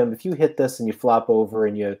you hit this and you flop over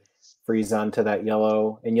and you freeze onto that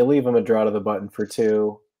yellow and you leave him a draw to the button for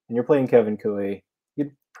 2, and you're playing Kevin Kui,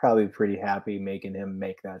 you'd probably pretty happy making him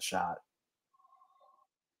make that shot.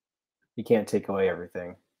 You can't take away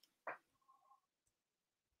everything.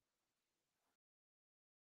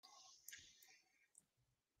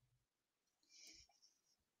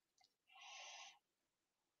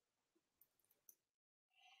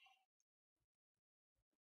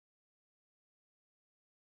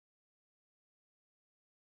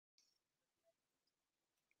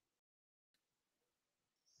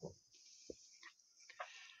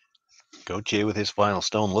 Gauthier with his final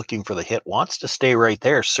stone looking for the hit. Wants to stay right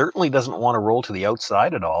there. Certainly doesn't want to roll to the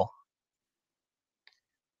outside at all.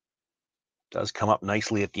 Does come up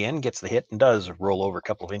nicely at the end, gets the hit, and does roll over a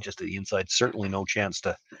couple of inches to the inside. Certainly no chance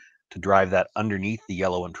to drive that underneath the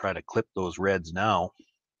yellow and try to clip those reds now.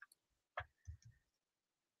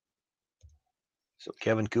 So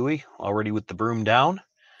Kevin Cooey already with the broom down.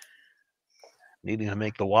 Needing to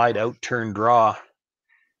make the wide out turn draw.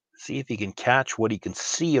 See if he can catch what he can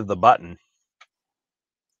see of the button.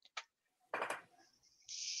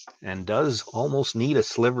 And does almost need a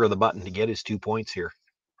sliver of the button to get his 2 points here.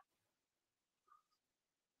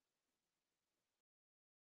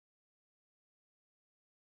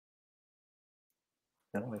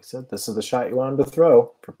 And like I said, this is the shot you wanted to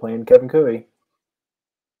throw for playing Kevin Cooey.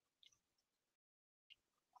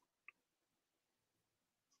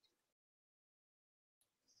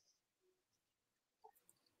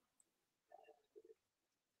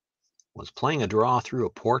 Was playing a draw through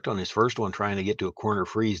a port on his first one, trying to get to a corner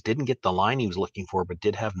freeze. Didn't get the line he was looking for, but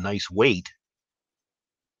did have nice weight.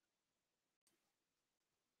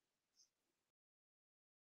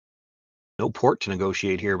 No port to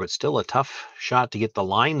negotiate here, but still a tough shot to get the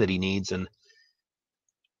line that he needs, and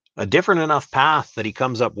a different enough path that he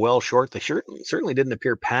comes up well short. They certainly didn't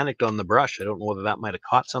appear panicked on the brush. I don't know whether that might have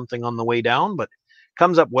caught something on the way down, but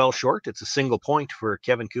comes up well short. It's a single point for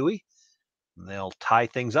Kevin Cooey. They'll tie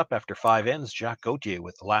things up after 5 ends. Jacques Gauthier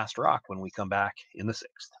with the last rock when we come back in the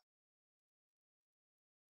 6th.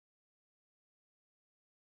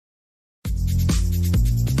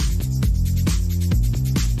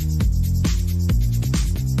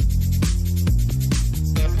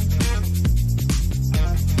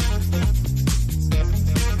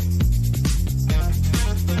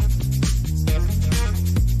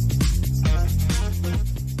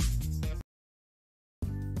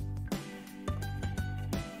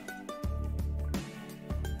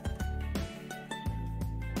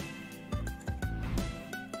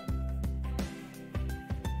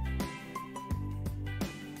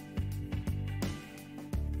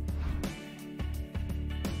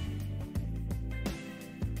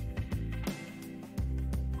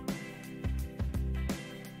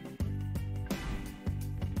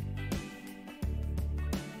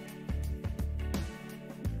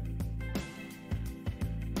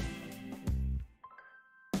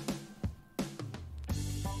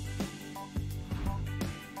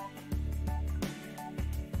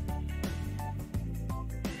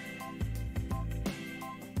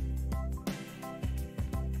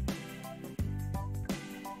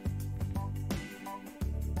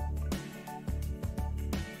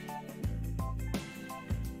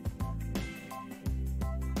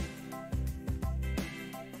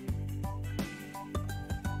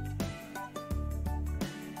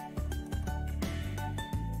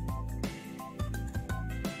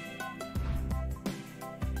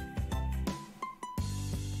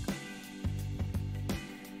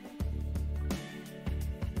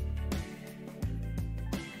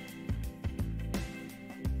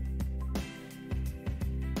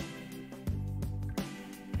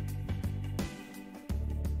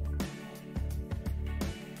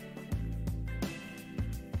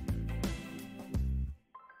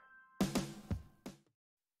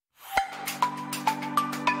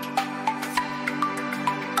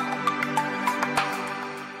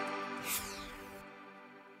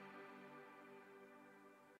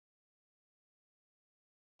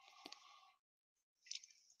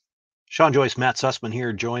 Sean Joyce, Matt Sussman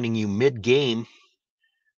here, joining you mid-game.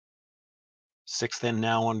 6th end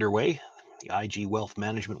now underway. The IG Wealth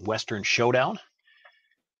Management Western Showdown.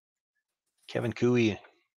 Kevin Cooey,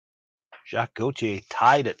 Jacques Gauthier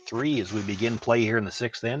tied at 3 as we begin play here in the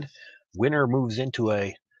 6th end. Winner moves into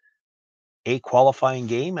a qualifying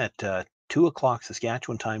game at 2 o'clock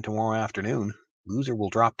Saskatchewan time tomorrow afternoon. Loser will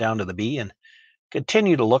drop down to the B and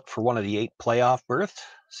continue to look for one of the 8 playoff berths.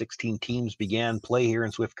 16 teams began play here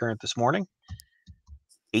in Swift Current this morning.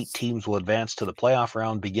 8 teams will advance to the playoff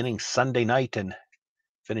round beginning Sunday night and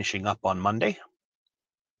finishing up on Monday.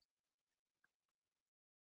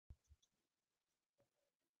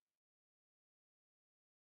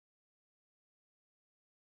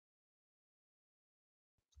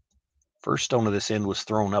 First stone of this end was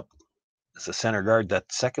thrown up as a center guard.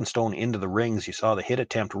 That second stone into the rings, you saw the hit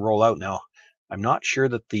attempt roll out. Now, I'm not sure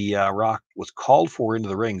that the rock was called for into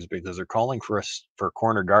the rings because they're calling for us for a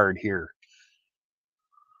corner guard here.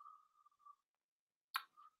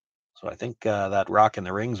 So I think that rock in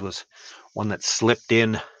the rings was one that slipped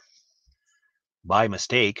in by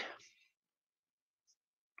mistake.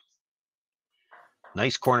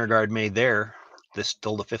 Nice corner guard made there. This is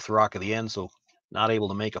still the fifth rock of the end, so not able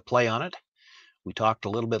to make a play on it. We talked a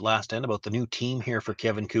little bit last end about the new team here for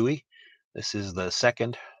Kevin Cooey. This is the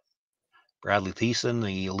second. Bradley Thiessen.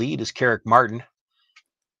 The lead is Carrick Martin.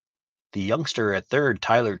 The youngster at third,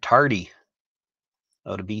 Tyler Tardy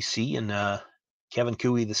out of BC, and Kevin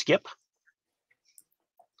Cooey, the skip.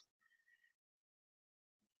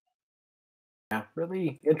 Yeah,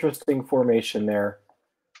 really interesting formation there.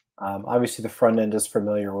 Obviously, the front end is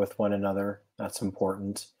familiar with one another. That's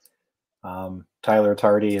important. Tyler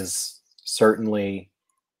Tardy is certainly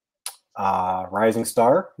a rising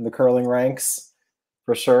star in the curling ranks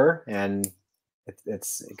for sure, and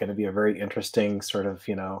it's going to be a very interesting sort of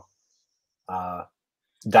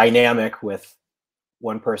dynamic with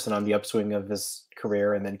one person on the upswing of his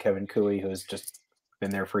career, and then Kevin Cooey, who has just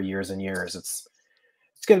been there for years and years. It's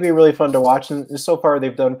going to be really fun to watch, and so far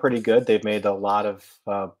they've done pretty good. They've made a lot of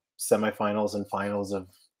semifinals and finals of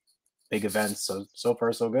big events, so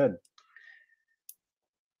far so good.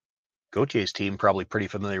 Gauthier's team probably pretty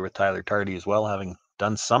familiar with Tyler Tardy as well, having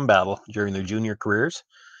done some battle during their junior careers.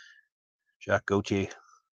 Jacques Gauthier,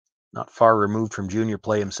 not far removed from junior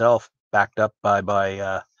play himself, backed up by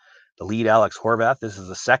the lead Alex Horvath. This is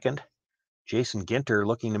the second. Jason Ginter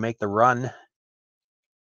looking to make the run.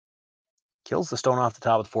 Kills the stone off the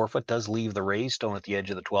top of the 4-foot, does leave the raised stone at the edge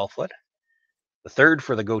of the 12-foot. The third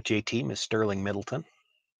for the Gauthier team is Sterling Middleton.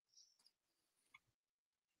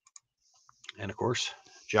 And of course,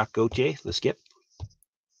 Jacques Gauthier, the skip.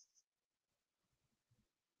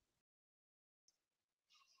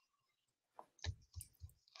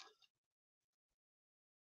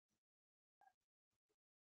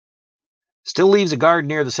 Still leaves a guard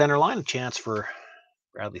near the center line. A chance for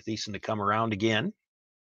Bradley Thiessen to come around again.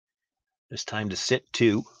 This time to sit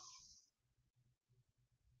 2.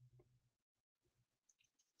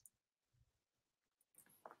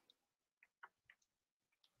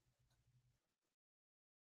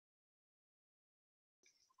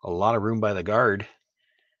 A lot of room by the guard.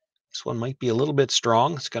 This one might be a little bit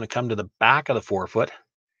strong. It's going to come to the back of the 4-foot.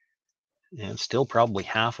 And still probably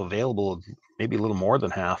half available, maybe a little more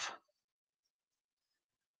than half.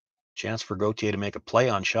 Chance for Gauthier to make a play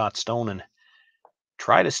on shot stone and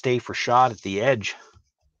try to stay for shot at the edge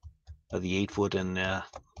of the 8-foot and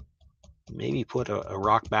maybe put a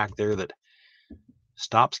rock back there that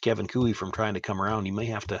stops Kevin Cooey from trying to come around. You may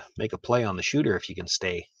have to make a play on the shooter if you can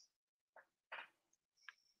stay.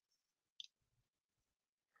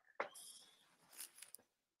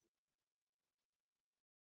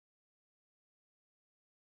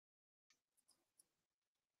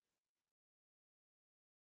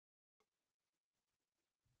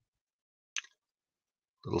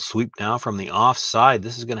 Little sweep now from the offside.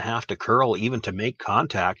 This is going to have to curl even to make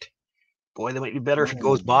contact. Boy, that might be better if it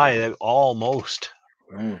goes by. Almost.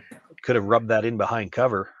 Could have rubbed that in behind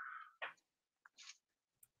cover.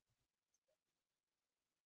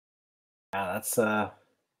 Yeah, that's a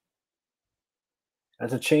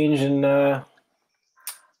change in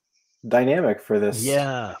dynamic for this.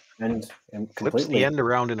 Yeah. And flips the end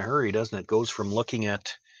around in a hurry, doesn't it? Goes from looking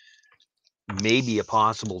at maybe a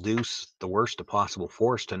possible deuce, the worst of possible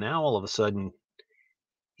force, to now all of a sudden,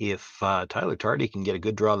 if Tyler Tardy can get a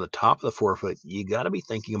good draw at the top of the 4-foot, you got to be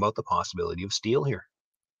thinking about the possibility of steal here.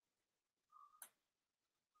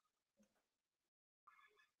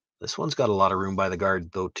 This one's got a lot of room by the guard,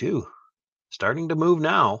 though, too. Starting to move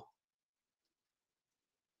now.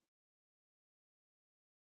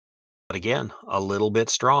 But again, a little bit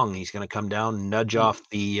strong. He's going to come down, nudge off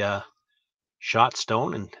the shot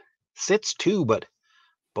stone, and sits 2, but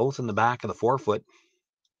both in the back of the 4-foot.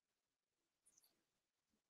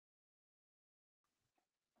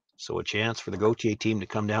 So a chance for the Gauthier team to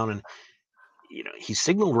come down, and he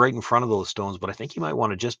signaled right in front of those stones, but I think you might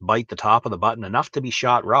want to just bite the top of the button enough to be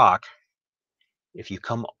shot rock. If you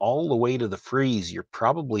come all the way to the freeze, you're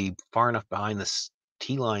probably far enough behind this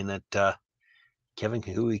tee line that Kevin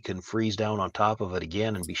Cooey can freeze down on top of it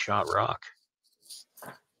again and be shot rock.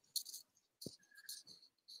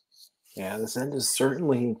 Yeah, this end is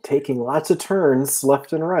certainly taking lots of turns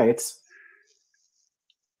left and right.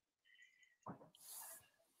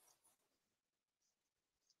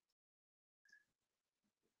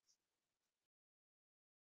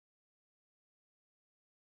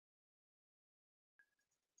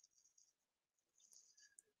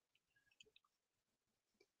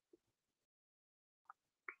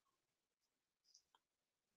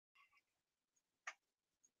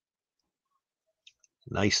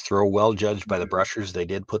 Nice throw, well judged by the brushers. They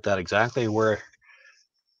did put that exactly where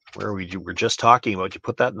we were just talking about. You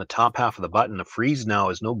put that in the top half of the button. The freeze now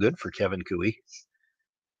is no good for Kevin Cooey.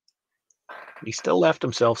 He still left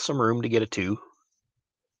himself some room to get a 2.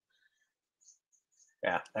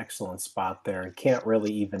 Yeah, excellent spot there. You can't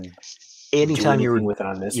really even anytime do you were anything with it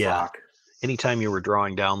on this rock. Anytime you were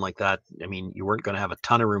drawing down like that, I mean, you weren't going to have a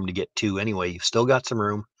ton of room to get 2 anyway. You've still got some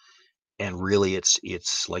room. And really,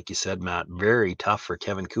 it's like you said, Matt, very tough for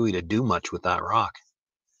Kevin Cooey to do much with that rock.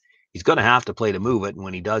 He's going to have to play to move it, and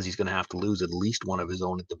when he does, he's going to have to lose at least one of his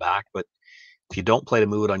own at the back. But if you don't play to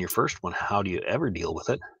move it on your first one, how do you ever deal with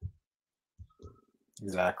it?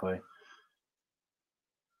 Exactly.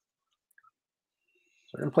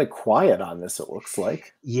 So we're going to play quiet on this, it looks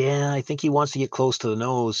like. Yeah, I think he wants to get close to the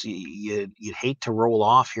nose. You'd hate to roll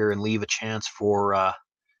off here and leave a chance for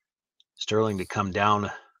Sterling to come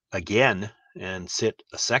down again and sit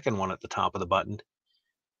a second one at the top of the button.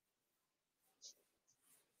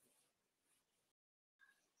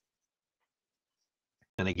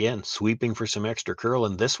 And again, sweeping for some extra curl,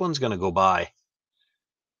 and this one's going to go by.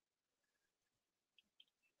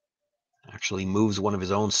 Actually moves one of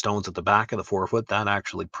his own stones at the back of the 4-foot. That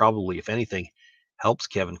actually probably, if anything, helps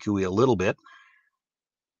Kevin Cooey a little bit.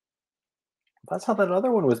 That's how that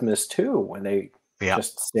other one was missed too, when they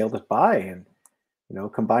just sailed it by. And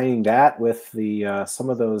combining that with the some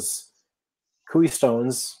of those Cooey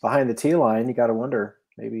stones behind the tee line, you got to wonder,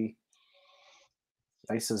 maybe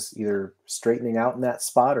ice is either straightening out in that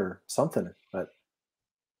spot or something, but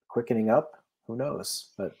quickening up, who knows?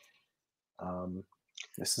 But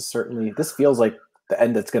this feels like the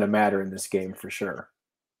end that's going to matter in this game for sure.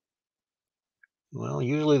 Well,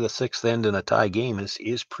 usually the 6th end in a tie game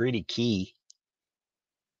is pretty key.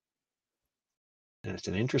 And it's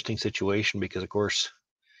an interesting situation because, of course,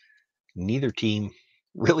 neither team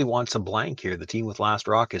really wants a blank here. The team with last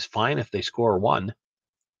rock is fine if they score 1.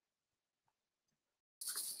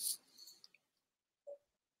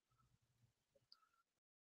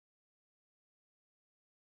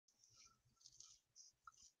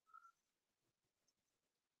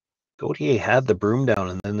 Gauthier had the broom down,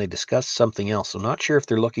 and then they discussed something else. So not sure if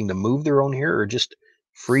they're looking to move their own here or just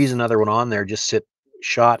freeze another one on there, just sit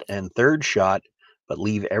shot and third shot, but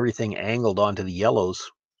leave everything angled onto the yellows.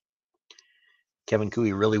 Kevin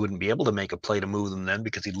Cooey really wouldn't be able to make a play to move them then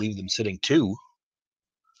because he'd leave them sitting 2.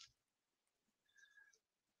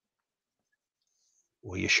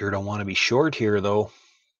 Well, you sure don't want to be short here, though.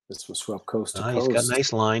 This was swept coast to coast. He's got a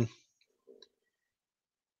nice line.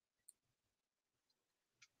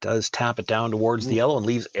 Does tap it down towards the yellow and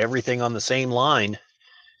leaves everything on the same line.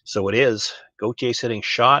 So it is Gauthier sitting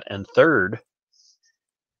shot and third.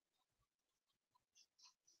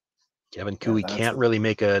 Kevin Cooey can't really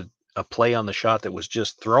make a play on the shot that was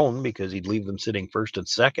just thrown because he'd leave them sitting first and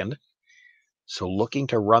second. So looking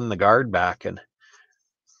to run the guard back, and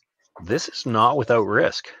this is not without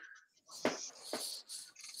risk.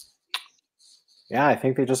 Yeah, I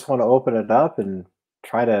think they just want to open it up and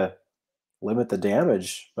try to limit the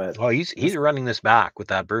damage. But he's running this back with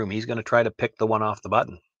that broom. He's going to try to pick the one off the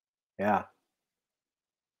button. Yeah.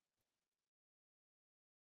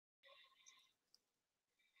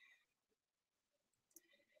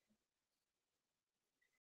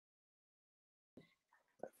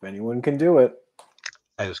 If anyone can do it.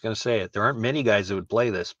 I was going to say it. There aren't many guys that would play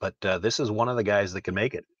this, but this is one of the guys that can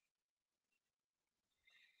make it.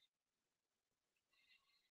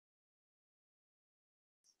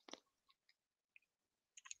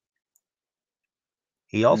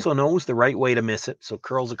 He also knows the right way to miss it, so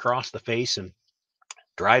curls across the face and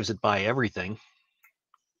drives it by everything.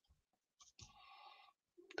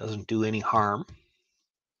 Doesn't do any harm.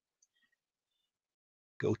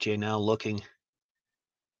 Gauthier now looking at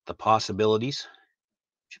the possibilities.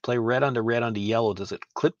 If you play red onto yellow, does it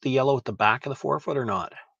clip the yellow at the back of the 4-foot or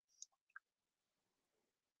not?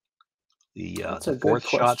 The 4th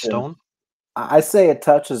shot stone? I say it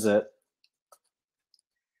touches it.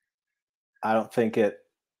 I don't think it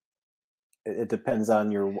depends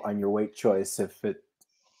on your weight choice if it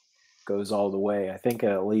goes all the way. I think it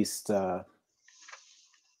at least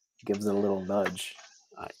gives it a little nudge.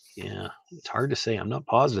 Yeah, it's hard to say. I'm not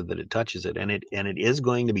positive that it touches it, and it is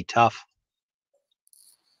going to be tough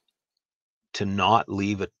to not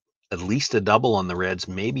leave it at least a double on the reds,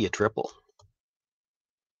 maybe a triple.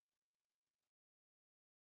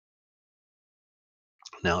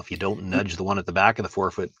 Now, if you don't nudge the one at the back of the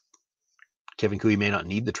 4-foot, Kevin Cooey may not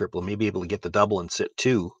need the triple, may be able to get the double and sit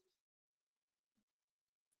 2.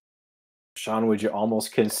 Sean, would you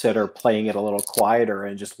almost consider playing it a little quieter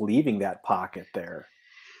and just leaving that pocket there?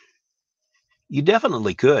 You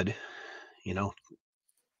definitely could.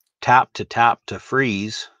 tap to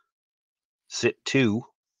freeze, sit 2.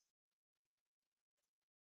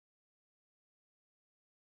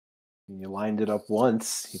 You lined it up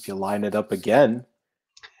once. If you line it up again.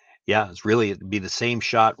 Yeah, it'd be the same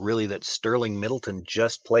shot really that Sterling Middleton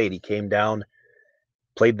just played. He came down,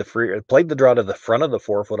 played the draw to the front of the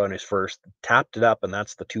 4-foot on his first, tapped it up, and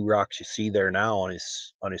that's the 2 rocks you see there now on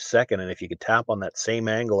his second. And if you could tap on that same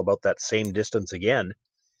angle about that same distance again,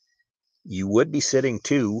 you would be sitting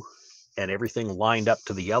 2 and everything lined up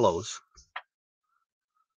to the yellows.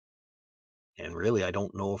 And really, I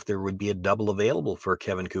don't know if there would be a double available for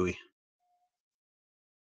Kevin Cooey.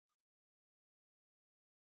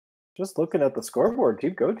 Just looking at the scoreboard,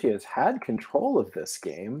 Jacques Gauthier has had control of this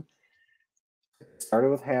game. Started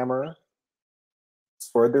with hammer,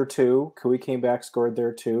 scored their 2. Cooey came back, scored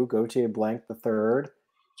their 2. Gauthier blanked the third,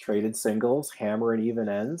 traded singles, hammer and even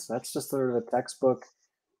ends. That's just sort of a textbook,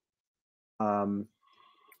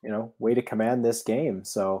 way to command this game.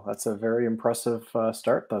 So that's a very impressive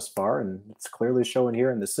start thus far, and it's clearly showing here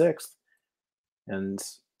in the 6th. And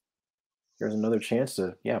here's another chance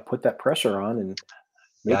to, put that pressure on and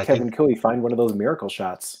make Kevin Cooey find one of those miracle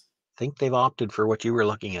shots. I think they've opted for what you were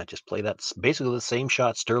looking at. Just play that, basically the same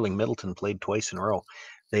shot Sterling Middleton played twice in a row.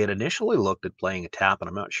 They had initially looked at playing a tap, and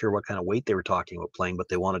I'm not sure what kind of weight they were talking about playing, but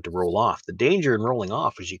they wanted to roll off. The danger in rolling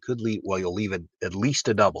off is you could leave, you'll leave at least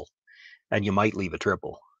a double, and you might leave a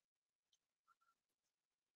triple.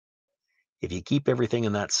 If you keep everything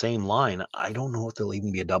in that same line, I don't know if there'll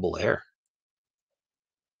even be a double there.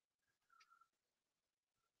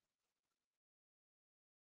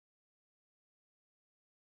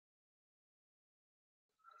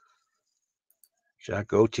 Jacques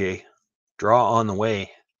Gauthier, draw on the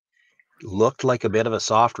way. Looked like a bit of a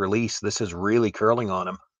soft release. This is really curling on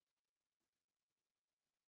him.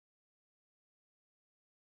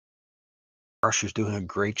 Brusher's doing a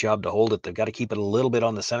great job to hold it. They've got to keep it a little bit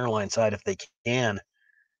on the center line side if they can.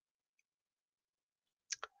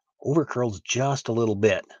 Over curls just a little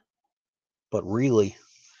bit. But really,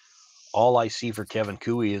 all I see for Kevin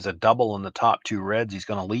Cooey is a double in the top 2 reds. He's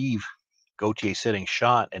going to leave Gauthier sitting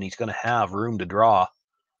shot, and he's going to have room to draw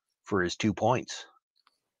for his 2 points.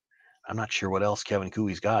 I'm not sure what else Kevin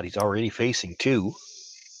Cooey's got. He's already facing 2.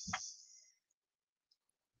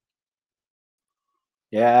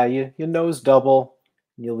 Yeah, you nose double.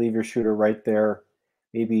 You leave your shooter right there.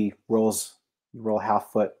 Maybe roll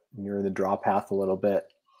half foot and you're in the draw path a little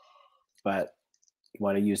bit. But you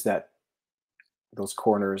want to use those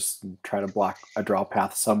corners and try to block a draw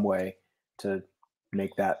path some way to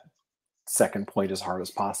make that second point as hard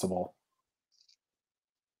as possible.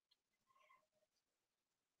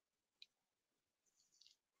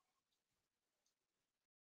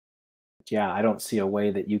 Yeah, I don't see a way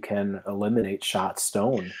that you can eliminate shot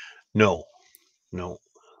stone. No,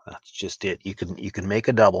 that's just it. You can make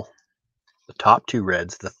a double. The top 2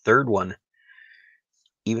 reds, the third one,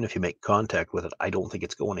 even if you make contact with it, I don't think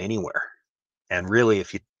it's going anywhere. And really,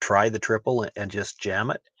 if you try the triple and just jam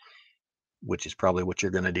it, which is probably what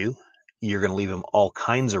you're going to do, you're going to leave him all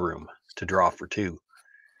kinds of room to draw for 2.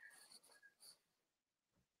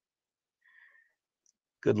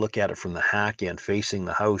 Good look at it from the hack end facing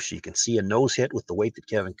the house. You can see a nose hit with the weight that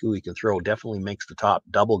Kevin Cooey can throw. Definitely makes the top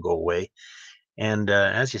double go away. And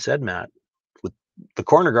as you said, Matt, with the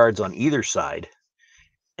corner guards on either side,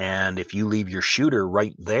 and if you leave your shooter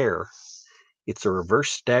right there, it's a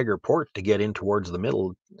reverse stagger port to get in towards the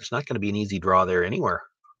middle. There's not going to be an easy draw there anywhere.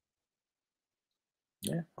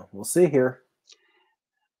 Yeah, we'll see here.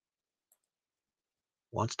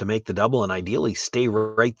 Wants to make the double and ideally stay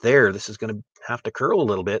right there. This is going to have to curl a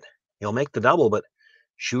little bit. He'll make the double, but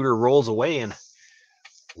shooter rolls away and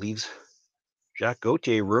leaves Jacques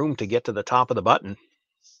Gauthier room to get to the top of the button.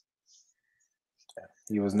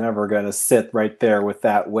 He was never going to sit right there with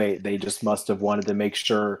that weight. They just must have wanted to make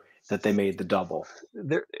sure that they made the double.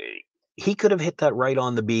 He could have hit that right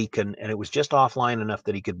on the beak, and it was just offline enough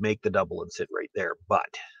that he could make the double and sit right there.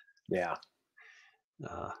 But yeah,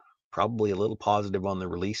 probably a little positive on the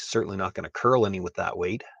release. Certainly not going to curl any with that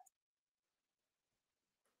weight.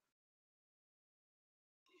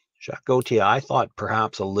 Jacques Gauthier, I thought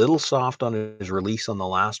perhaps a little soft on his release on the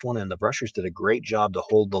last one, and the Brushers did a great job to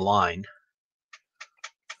hold the line.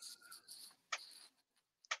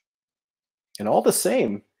 And all the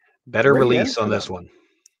same, better release on this one.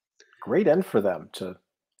 Great end for them to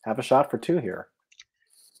have a shot for 2 here.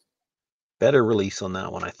 Better release on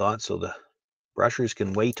that one, I thought. So the Brushers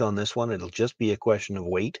can wait on this one. It'll just be a question of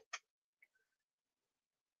weight.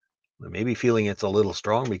 They may be feeling it's a little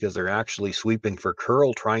strong because they're actually sweeping for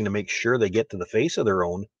curl, trying to make sure they get to the face of their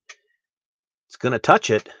own. It's going to touch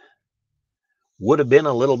it. Would have been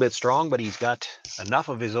a little bit strong, but he's got enough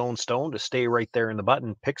of his own stone to stay right there in the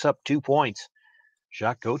button. Picks up 2 points.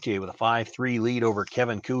 Jacques Gauthier with a 5-3 lead over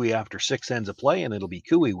Kevin Cooey after 6 ends of play, and it'll be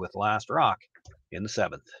Cooey with last rock in the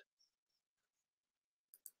 7th.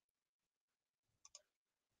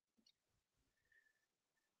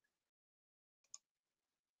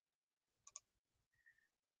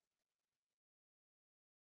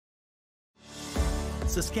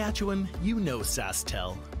 Saskatchewan, you know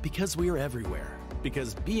SaskTel because we're everywhere.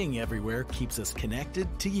 Because being everywhere keeps us connected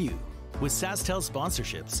to you. With SaskTel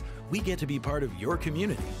sponsorships, we get to be part of your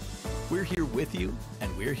community. We're here with you,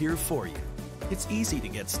 and we're here for you. It's easy to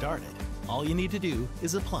get started. All you need to do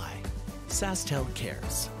is apply. SaskTel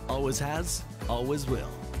cares. Always has, always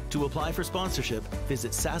will. To apply for sponsorship,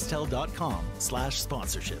 visit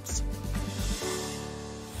sastel.com/sponsorships.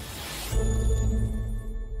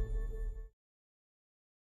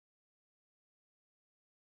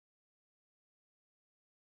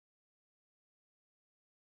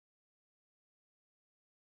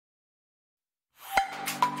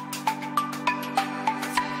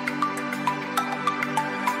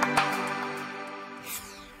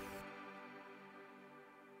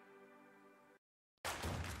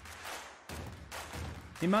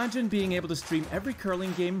 Imagine being able to stream every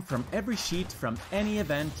curling game from every sheet from any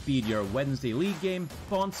event, be it your Wednesday league game,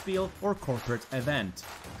 bonspiel, or corporate event.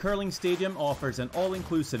 Curling Stadium offers an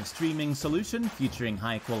all-inclusive streaming solution featuring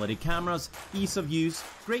high-quality cameras, ease of use,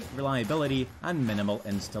 great reliability, and minimal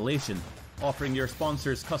installation. Offering your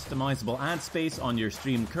sponsors customizable ad space on your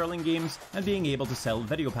streamed curling games and being able to sell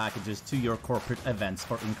video packages to your corporate events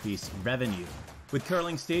for increased revenue. With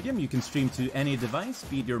Curling Stadium, you can stream to any device,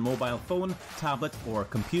 be it your mobile phone, tablet, or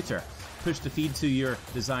computer. Push the feed to your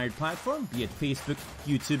desired platform, be it Facebook,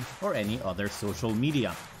 YouTube, or any other social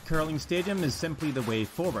media. Curling Stadium is simply the way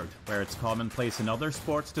forward. Where it's commonplace in other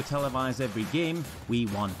sports to televise every game, we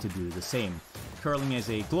want to do the same. Curling is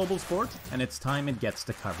a global sport, and it's time it gets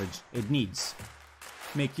the coverage it needs.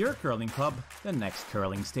 Make your curling club the next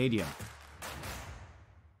Curling Stadium.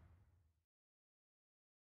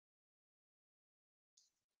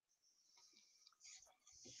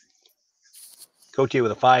 Gauthier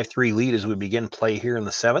with a 5-3 lead as we begin play here in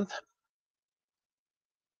the 7th.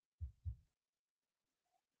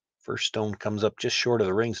 First stone comes up just short of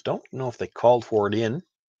the rings. Don't know if they called for it in,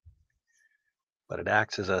 but it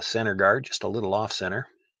acts as a center guard, just a little off center.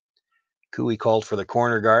 Cooey called for the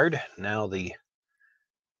corner guard. Now the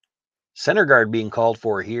center guard being called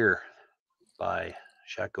for here by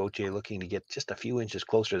Jacques Gauthier, looking to get just a few inches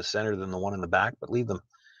closer to the center than the one in the back, but leave them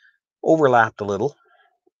overlapped a little.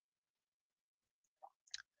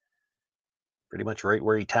 Pretty much right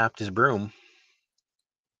where he tapped his broom.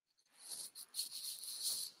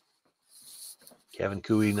 Kevin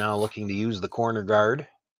Cooey now looking to use the corner guard.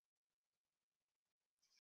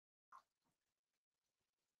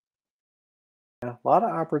 Yeah, a lot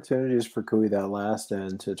of opportunities for Cooey that last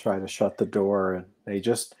end to try to shut the door, and they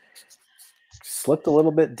just slipped a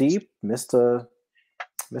little bit deep, missed a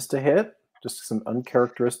hit, just some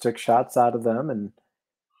uncharacteristic shots out of them, and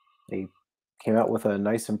they came out with a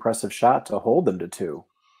nice, impressive shot to hold them to 2.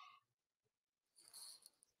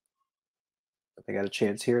 But they got a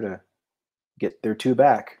chance here to get their 2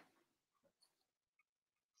 back.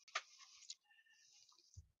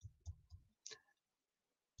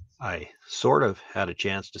 I sort of had a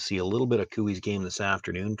chance to see a little bit of Cooey's game this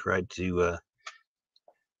afternoon. Tried to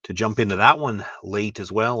jump into that one late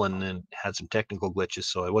as well, and then had some technical glitches,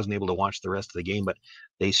 so I wasn't able to watch the rest of the game. But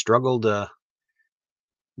they struggled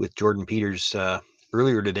with Jordan Peters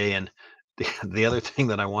earlier today. And the other thing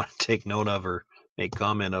that I want to take note of or make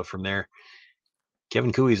comment of from there,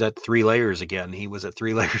 Kevin Cooey's at 3 layers again. He was at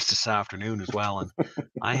 3 layers this afternoon as well. And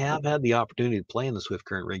I have had the opportunity to play in the Swift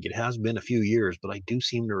Current rig. It has been a few years, but I do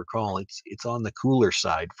seem to recall it's on the cooler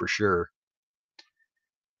side for sure.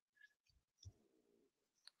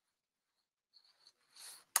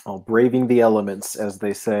 Oh, braving the elements, as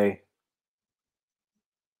they say.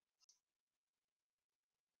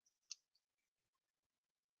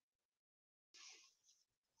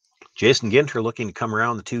 Jason Ginter looking to come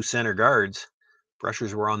around the 2 center guards.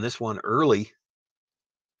 Brushers were on this one early.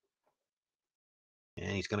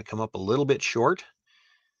 And he's going to come up a little bit short.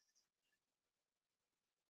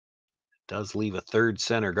 Does leave a 3rd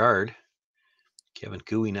center guard. Kevin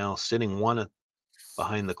Cooey now sitting one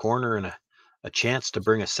behind the corner, and a chance to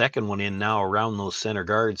bring a 2nd one in now around those center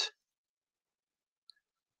guards.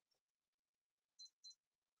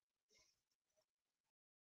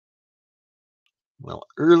 Well,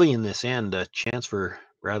 early in this end, a chance for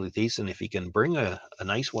Bradley Thiessen, if he can bring a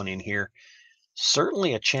nice one in here.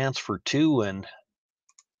 Certainly a chance for 2, and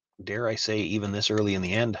dare I say, even this early in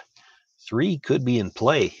the end, 3 could be in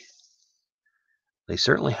play. They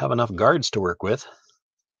certainly have enough guards to work with.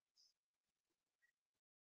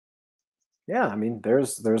 Yeah, I mean,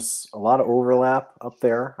 there's a lot of overlap up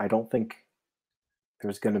there. I don't think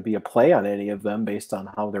there's going to be a play on any of them based on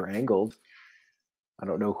how they're angled. I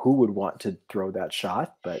don't know who would want to throw that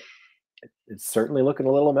shot, but it's certainly looking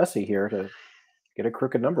a little messy here to get a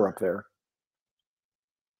crooked number up there.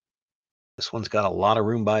 This one's got a lot of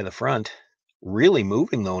room by the front. Really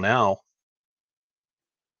moving, though, now.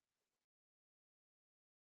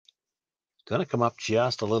 Going to come up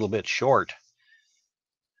just a little bit short.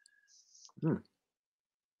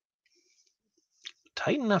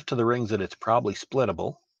 Tight enough to the rings that it's probably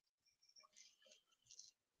splittable.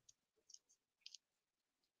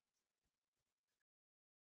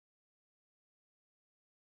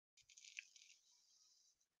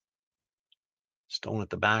 Stone at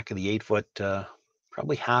the back of the 8-foot,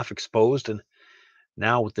 probably half exposed. And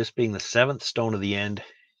now with this being the 7th stone of the end,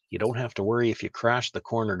 you don't have to worry if you crash the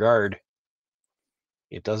corner guard.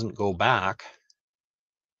 It doesn't go back.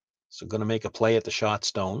 So going to make a play at the shot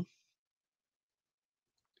stone.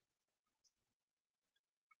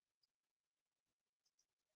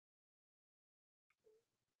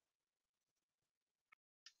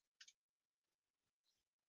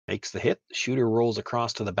 Makes the hit. The shooter rolls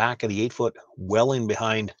across to the back of the 8-foot, well in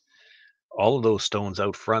behind all of those stones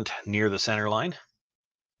out front near the center line.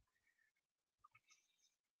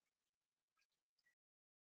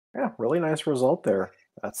 Yeah, really nice result there.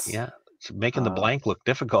 That's it's making the blank look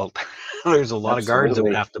difficult. There's a lot of guards that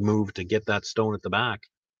would have to move to get that stone at the back.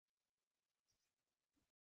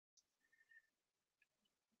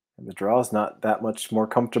 And the draw is not that much more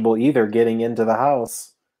comfortable either getting into the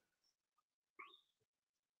house.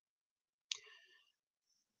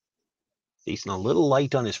 He's a little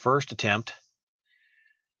light on his first attempt.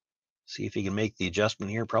 See if he can make the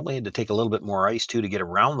adjustment here. Probably had to take a little bit more ice too to get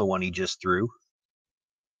around the one he just threw.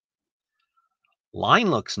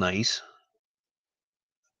 Line looks nice.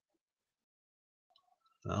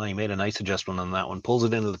 Well, he made a nice adjustment on that one. Pulls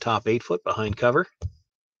it into the top 8-foot behind cover.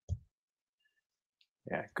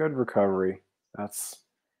 Yeah, good recovery. That's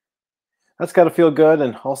got to feel good,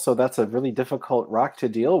 and also that's a really difficult rock to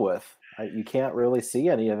deal with. You can't really see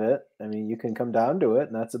any of it. I mean, you can come down to it,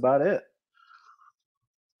 and that's about it.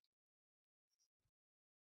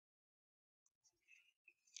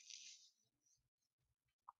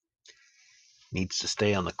 Needs to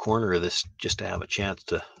stay on the corner of this just to have a chance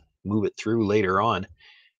to move it through later on.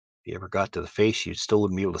 If you ever got to the face, you still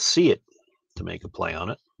wouldn't be able to see it to make a play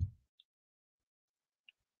on it.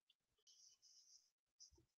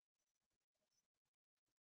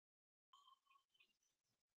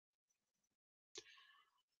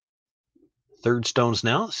 Third stones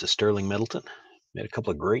now. This is Sterling Middleton. Made a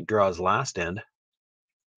couple of great draws last end.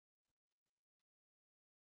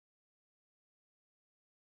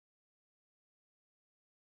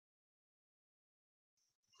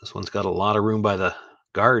 This one's got a lot of room by the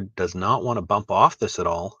guard. Does not want to bump off this at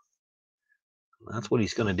all. That's what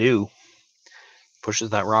he's going to do.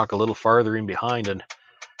 Pushes that rock a little farther in behind and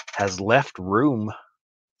has left room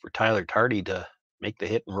for Tyler Tardy to make the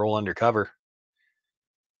hit and roll under cover.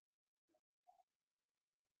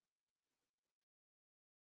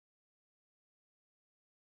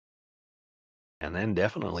 And then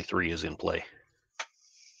definitely 3 is in play.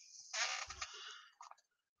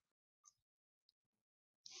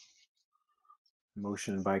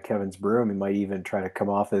 Motion by Kevin's broom. He might even try to come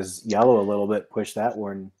off as yellow a little bit, push that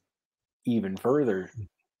one even further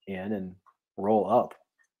in and roll up.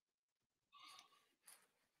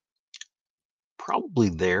 Probably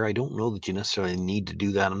there. I don't know that you necessarily need to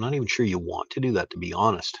do that. I'm not even sure you want to do that, to be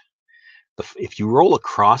honest. If you roll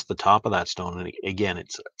across the top of that stone, and again,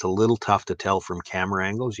 it's a little tough to tell from camera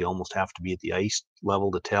angles. You almost have to be at the ice level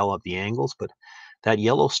to tell at the angles, but that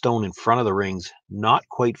yellow stone in front of the ring's not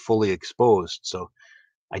quite fully exposed. So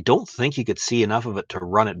I don't think you could see enough of it to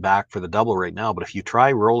run it back for the double right now. But if you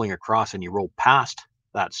try rolling across and you roll past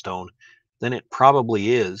that stone, then it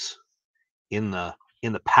probably is in the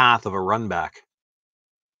path of a run back.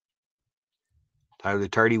 Tyler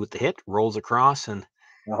Tardy with the hit, rolls across and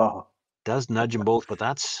does nudge them both, but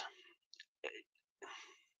that's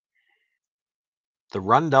the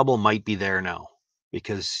run double might be there now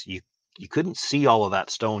because you couldn't see all of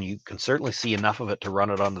that stone. You can certainly see enough of it to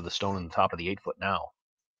run it onto the stone in the top of the 8-foot now.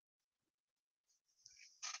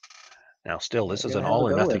 Now still, this is an all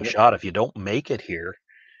or nothing shot. If you don't make it here,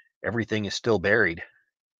 everything is still buried.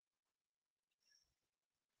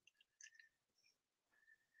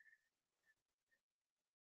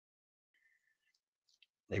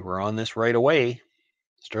 They were on this right away.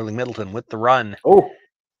 Sterling Middleton with the run. Oh,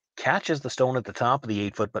 catches the stone at the top of the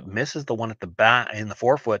 8 foot, but misses the one at the back in the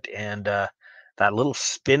 4 foot. And that little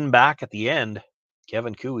spin back at the end,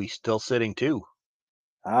 Kevin Cooey still sitting 2.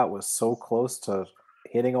 That was so close to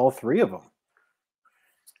hitting all 3 of them.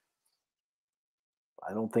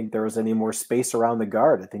 I don't think there was any more space around the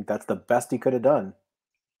guard. I think that's the best he could have done.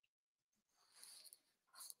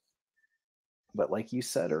 But like you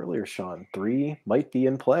said earlier, Sean, 3 might be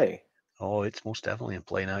in play. Oh, it's most definitely in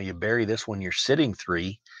play now. You bury this one, you're sitting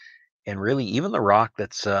 3, and really even the rock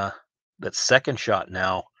that's second shot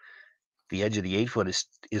now, the edge of the 8 foot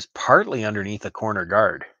is partly underneath a corner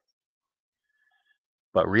guard.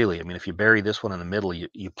 But really, I mean, if you bury this one in the middle,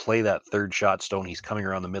 you play that third shot stone. He's coming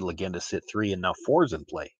around the middle again to sit 3, and now 4's in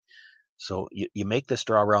play. So you make this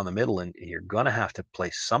draw around the middle, and you're going to have to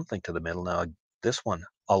play something to the middle. Now, this one,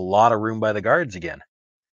 a lot of room by the guards again.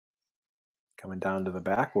 Coming down to the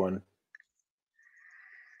back one.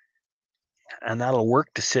 And that'll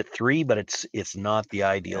work to sit 3, but it's not the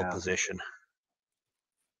ideal position.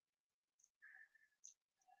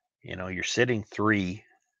 You know, you're sitting 3.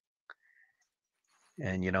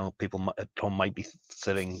 And, you know, people at home might be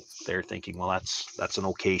sitting there thinking, well, that's an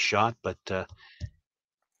okay shot. But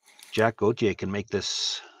Jacques Gauthier can make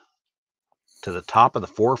this to the top of the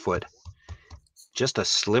 4 foot, just a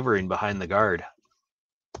slivering behind the guard.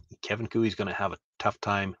 Kevin Cooey's going to have a tough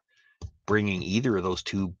time bringing either of those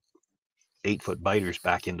 2 8 foot biters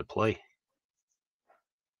back into play.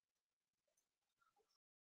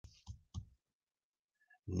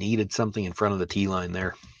 Needed something in front of the tee line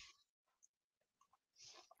there.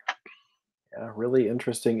 Yeah, really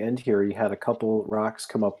interesting end here. You had a couple rocks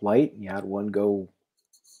come up light. You had one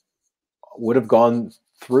would have gone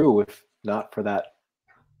through if not for that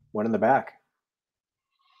one in the back.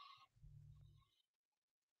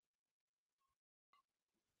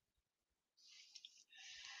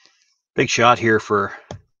 Big shot here for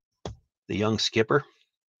the young skipper.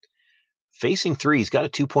 Facing 3, he's got a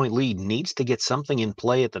 2-point lead. Needs to get something in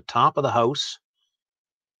play at the top of the house.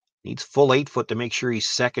 Needs full 8 foot to make sure he's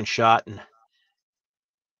second shot. And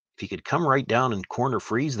if he could come right down and corner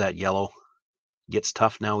freeze that yellow, gets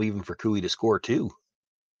tough now even for Cooey to score 2.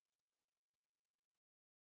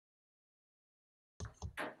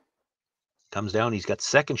 Comes down, he's got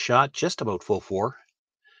second shot, just about full 4.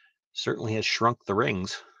 Certainly has shrunk the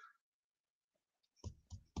rings.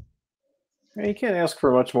 You can't ask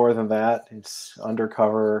for much more than that. It's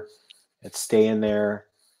undercover. It's staying there.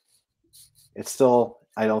 It's still,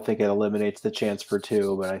 I don't think it eliminates the chance for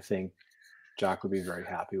 2, but I think Jacques would be very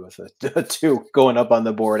happy with a 2 going up on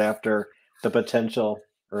the board after the potential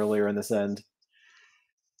earlier in this end.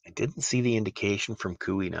 I didn't see the indication from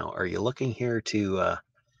Cooey now. Are you looking here to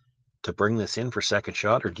bring this in for second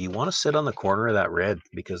shot, or do you want to sit on the corner of that red?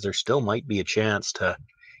 Because there still might be a chance to,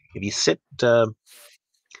 if you sit,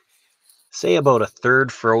 say about a third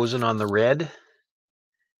frozen on the red,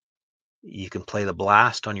 you can play the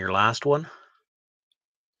blast on your last one,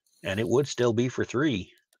 and it would still be for 3.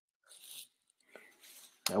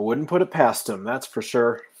 I wouldn't put it past him, that's for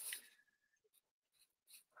sure.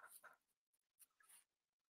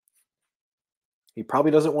 He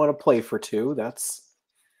probably doesn't want to play for 2. That's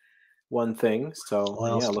one thing. So,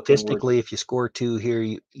 well, yeah, statistically, if you score 2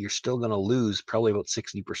 here, you're still going to lose probably about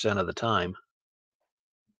 60% of the time.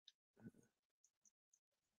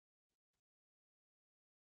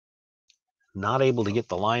 Not able to get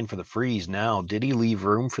the line for the freeze now. Did he leave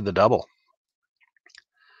room for the double?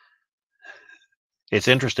 It's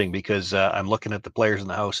interesting because I'm looking at the players in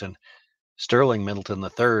the house, and Sterling Middleton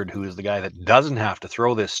III, who is the guy that doesn't have to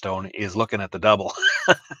throw this stone, is looking at the double.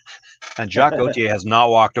 And Jacques Gauthier has not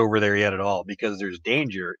walked over there yet at all, because there's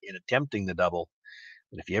danger in attempting the double.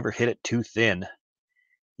 But if you ever hit it too thin,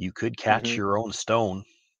 you could catch your own stone.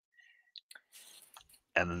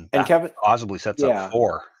 And that Kevin possibly sets up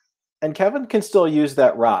 4. And Kevin can still use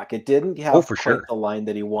that rock. It didn't have for quite sure the line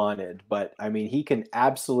that he wanted, but I mean, he can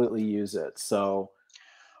absolutely use it. So,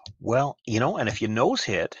 well, you know, and if you nose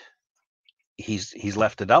hit, he's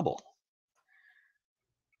left a double.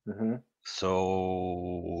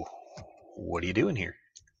 So what are you doing here?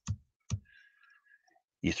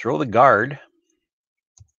 You throw the guard.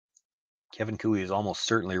 Kevin Cooey is almost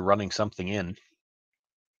certainly running something in,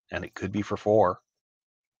 and it could be for 4.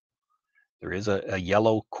 There is a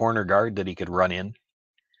yellow corner guard that he could run in.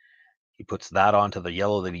 He puts that onto the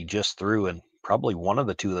yellow that he just threw, and probably one of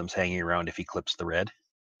the 2 of them's hanging around if he clips the red.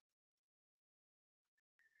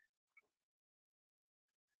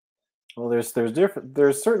 Well, there's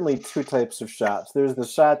certainly 2 types of shots. There's the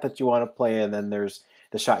shot that you want to play, and then there's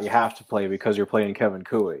the shot you have to play because you're playing Kevin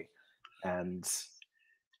Cooey. And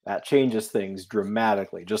that changes things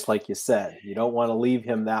dramatically. Just like you said, you don't want to leave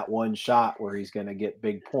him that one shot where he's going to get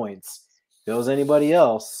big points. If it was anybody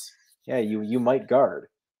else, yeah, you might guard,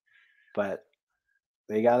 but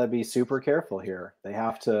they got to be super careful here. They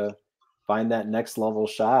have to find that next level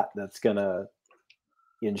shot that's going to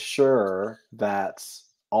ensure that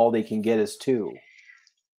all they can get is 2.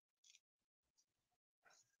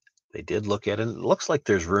 They did look at it. It looks like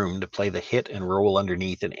there's room to play the hit and roll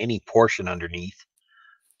underneath, and any portion underneath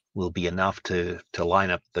will be enough to line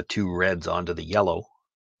up the 2 reds onto the yellow.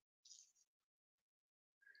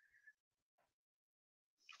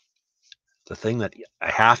 The thing that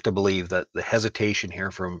I have to believe that the hesitation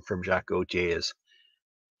here from Jacques Gauthier is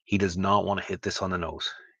he does not want to hit this on the nose.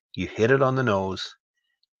 You hit it on the nose,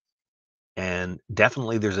 and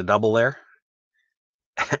definitely there's a double there,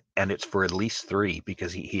 and it's for at least 3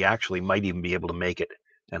 because he actually might even be able to make it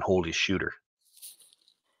and hold his shooter.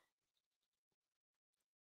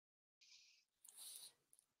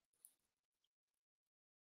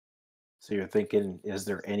 So you're thinking, is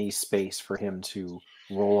there any space for him to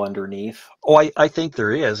roll underneath? Oh, I think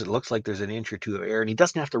there is. It looks like there's an inch or 2 of air, and he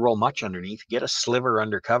doesn't have to roll much underneath. Get a sliver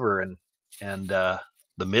under cover, and the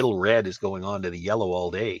middle red is going on to the yellow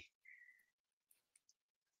all day.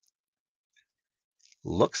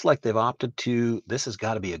 Looks like they've opted to. This has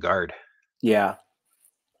got to be a guard. Yeah.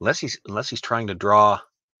 Unless he's trying to draw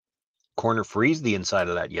corner freeze the inside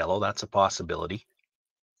of that yellow, that's a possibility.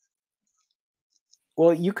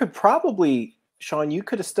 Well, you could probably, Sean, you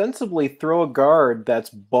could ostensibly throw a guard that's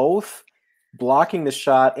both blocking the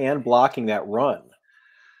shot and blocking that run.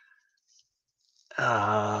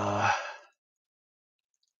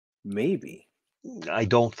 Maybe. I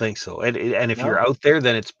don't think so. And if you're out there,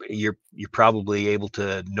 then you're probably able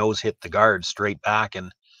to nose hit the guard straight back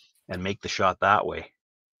and make the shot that way.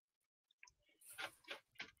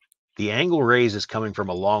 The angle raise is coming from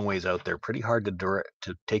a long ways out there. Pretty hard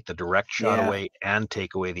to take the direct shot away and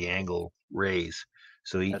take away the angle raise.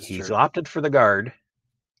 So he's opted for the guard.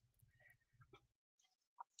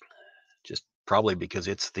 Just probably because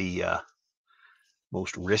it's the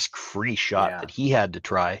most risk-free shot that he had to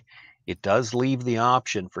try. It does leave the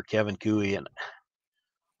option for Kevin Cooey, and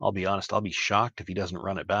I'll be honest, I'll be shocked if he doesn't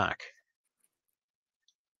run it back.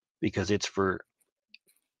 Because it's for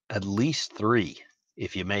at least 3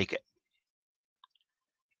 if you make it.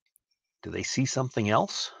 Do they see something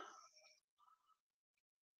else?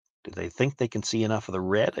 Do they think they can see enough of the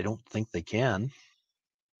red? I don't think they can.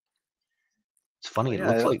 It's funny. It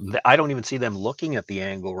looks like I don't even see them looking at the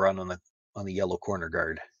angle run on the yellow corner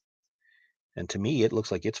guard. And to me, it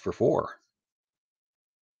looks like it's for 4.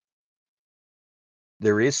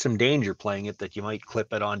 There is some danger playing it that you might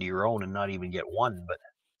clip it onto your own and not even get 1, but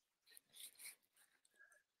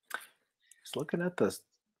just looking at this.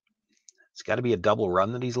 It's got to be a double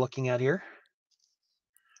run that he's looking at here.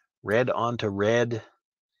 Red onto red.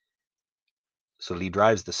 So he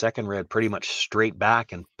drives the second red pretty much straight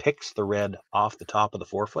back and picks the red off the top of the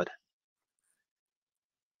 4-foot.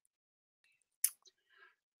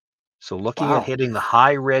 So looking at hitting the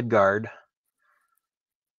high red guard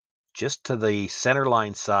just to the center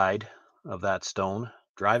line side of that stone,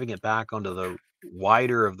 driving it back onto the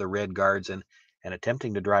wider of the red guards and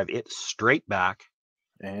attempting to drive it straight back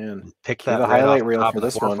and pick that highlight reel for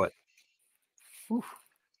this one. Oof.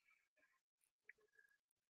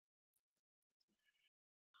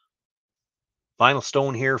 Final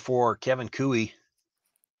stone here for Kevin Cooey.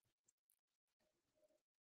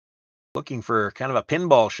 Looking for kind of a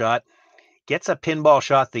pinball shot. Gets a pinball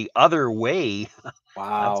shot the other way.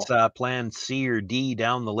 Wow. That's plan C or D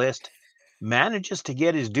down the list. Manages to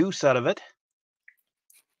get his deuce out of it.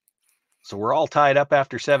 So we're all tied up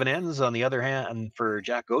after 7 ends. On the other hand, for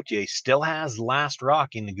Jacques Gauthier, still has last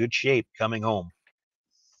rock in good shape coming home.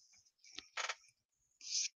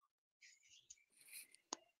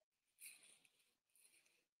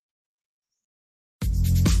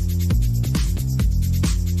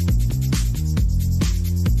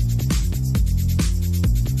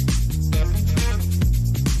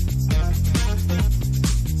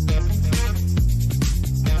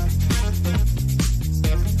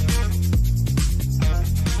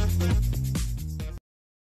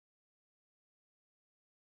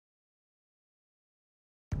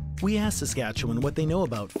 We asked Saskatchewan what they know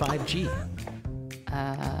about 5G.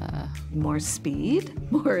 More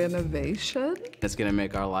speed, more innovation. It's gonna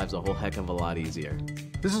make our lives a whole heck of a lot easier.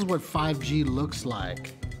 This is what 5G looks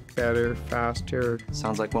like. Better, faster.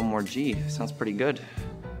 Sounds like 1 more G. Sounds pretty good.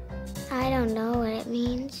 I don't know what it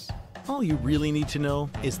means. All you really need to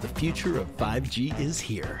know is the future of 5G is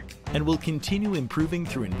here and will continue improving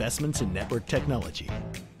through investments in network technology.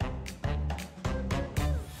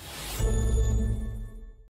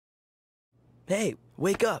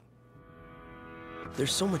 Wake up.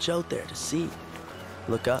 There's so much out there to see.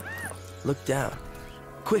 Look up. Look down.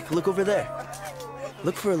 Quick, look over there.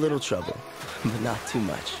 Look for a little trouble, but not too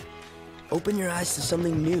much. Open your eyes to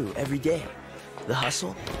something new every day. The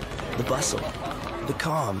hustle, the bustle, the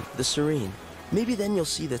calm, the serene. Maybe then you'll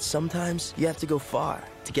see that sometimes you have to go far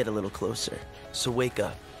to get a little closer. So wake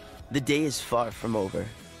up. The day is far from over.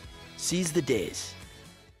 Seize the days.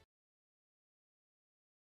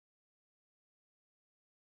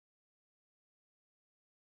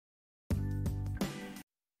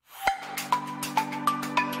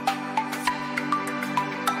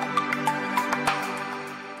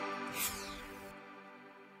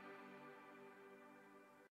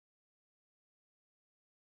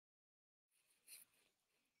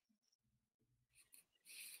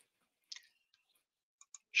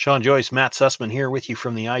 Sean Joyce, Matt Sussman here with you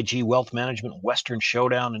from the IG Wealth Management Western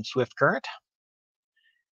Showdown in Swift Current.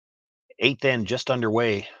 8th end just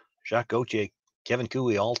underway. Jacques Gauthier, Kevin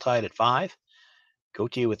Cooey all tied at 5.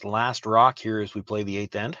 Gauthier with the last rock here as we play the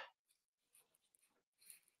 8th end.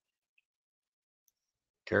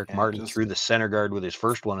 Carrick Martin through the center guard with his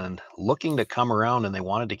first one and looking to come around, and they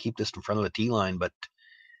wanted to keep this in front of the tee line, but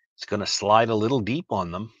it's going to slide a little deep on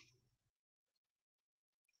them.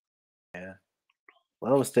 Yeah.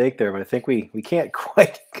 Little mistake there, but I think we can't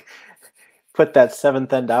quite put that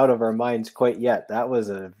 7th end out of our minds quite yet. That was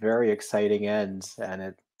a very exciting end, and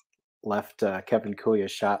it left Kevin Cooey a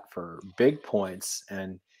shot for big points.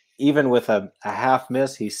 And even with a half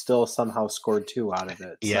miss, he still somehow scored 2 out of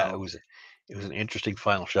it. Yeah, so. it was an interesting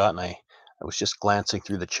final shot, and I was just glancing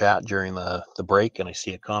through the chat during the break, and I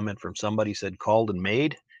see a comment from somebody said called and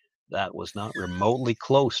made. That was not remotely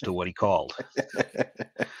close to what he called.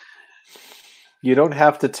 You don't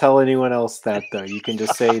have to tell anyone else that, though. You can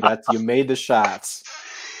just say that you made the shots.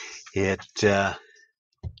 It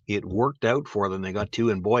worked out for them. They got 2,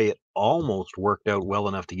 and boy, it almost worked out well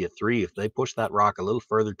enough to get 3. If they pushed that rock a little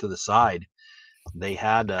further to the side, they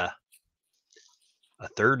had a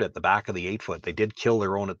third at the back of the 8-foot. They did kill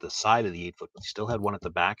their own at the side of the 8-foot, but they still had one at the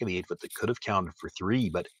back of the 8-foot that could have counted for 3.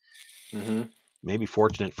 But maybe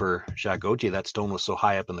fortunate for Jacques Gauthier, that stone was so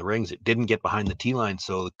high up in the rings, it didn't get behind the tee line,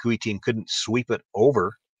 so the Cooey team couldn't sweep it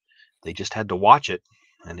over. They just had to watch it,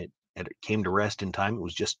 and it came to rest in time. It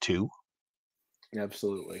was just 2.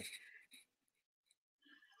 Absolutely.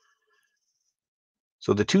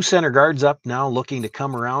 So the 2 center guards up now, looking to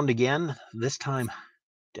come around again. This time,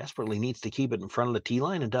 desperately needs to keep it in front of the tee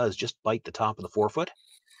line and does just bite the top of the 4-foot.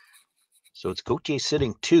 So it's Gauthier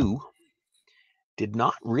sitting 2. Did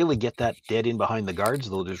not really get that dead in behind the guards,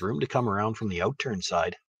 though. There's room to come around from the outturn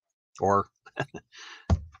side. Or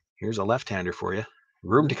here's a left-hander for you.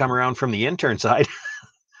 Room to come around from the in-turn side.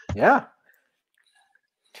 Yeah.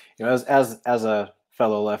 You know, as a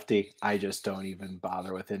fellow lefty, I just don't even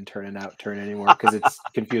bother with in-turn and out-turn anymore because it's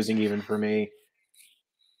confusing even for me.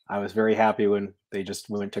 I was very happy when they just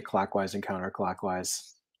went to clockwise and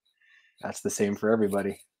counterclockwise. That's the same for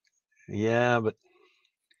everybody. Yeah, but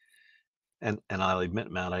and I'll admit,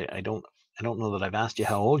 Matt, I don't know that I've asked you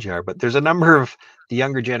how old you are, but there's a number of the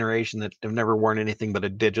younger generation that have never worn anything but a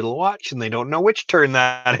digital watch, and they don't know which turn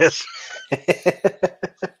that is.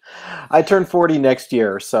 I turn 40 next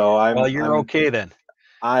year, so you're okay then.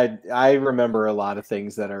 I remember a lot of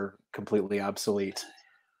things that are completely obsolete.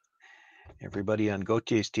 Everybody on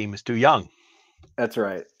Gauthier's team is too young. That's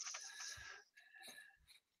right.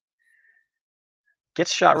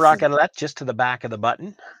 Gets shot rock out of that just to the back of the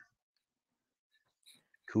button.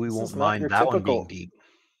 Cooey won't mind that one being deep.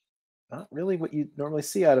 Not really what you normally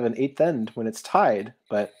see out of an 8th end when it's tied,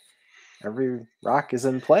 but every rock is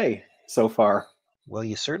in play so far. Well,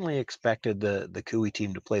 you certainly expected the Cooey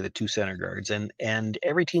team to play the 2 center guards, and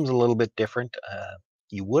every team's a little bit different.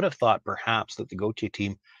 You would have thought perhaps that the Gauthier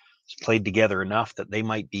team has played together enough that they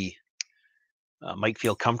might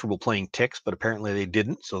feel comfortable playing ticks, but apparently they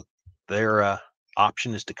didn't. So their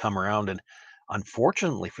option is to come around, and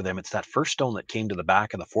unfortunately for them, it's that first stone that came to the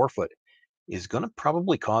back of the 4-foot is going to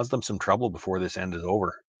probably cause them some trouble before this end is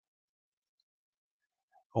over.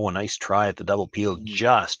 Oh, a nice try at the double peel,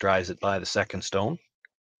 just drives it by the second stone.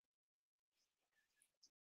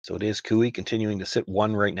 So it is Cooey continuing to sit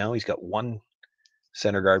 1 right now. He's got 1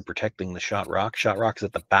 center guard protecting the shot rock. Shot rock's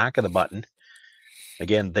at the back of the button.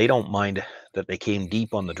 Again, they don't mind that they came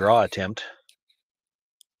deep on the draw attempt.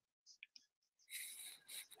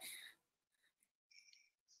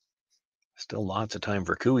 Still lots of time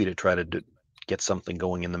for Cooey to try to get something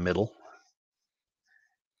going in the middle.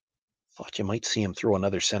 Thought you might see him throw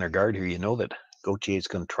another center guard here. You know that Gauthier is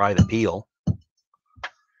going to try the peel.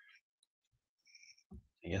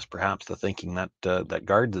 Yes, perhaps the thinking that that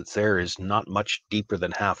guard that's there is not much deeper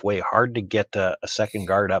than halfway. Hard to get a second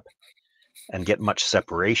guard up and get much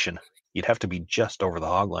separation. You'd have to be just over the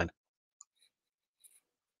hog line.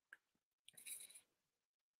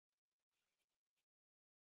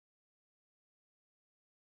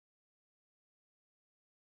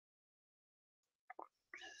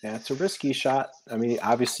 Yeah, it's a risky shot. I mean,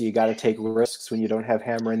 obviously you got to take risks when you don't have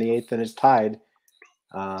hammer in the 8th and it's tied.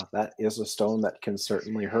 That is a stone that can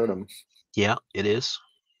certainly hurt him. Yeah, it is.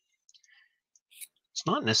 It's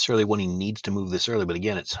not necessarily when he needs to move this early, but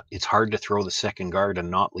again, it's hard to throw the second guard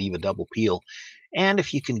and not leave a double peel. And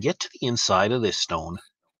if you can get to the inside of this stone,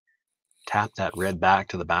 tap that red back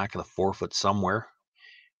to the back of the forefoot somewhere,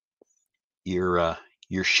 your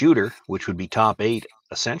shooter, which would be top 8,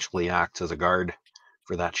 essentially acts as a guard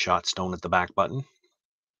for that shot stone at the back button.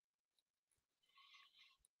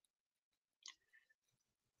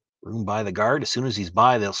 Room by the guard. As soon as he's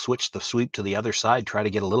by, they'll switch the sweep to the other side, try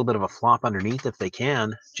to get a little bit of a flop underneath if they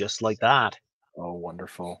can, just like that. Oh,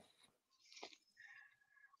 wonderful.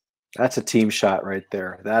 That's a team shot right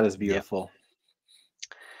there. That is beautiful.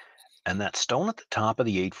 Yep. And that stone at the top of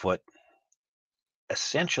the 8-foot,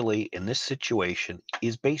 essentially in this situation,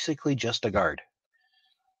 is basically just a guard.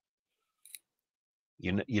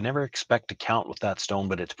 You never expect to count with that stone,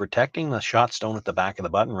 but it's protecting the shot stone at the back of the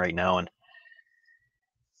button right now, and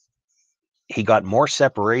he got more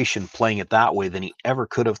separation playing it that way than he ever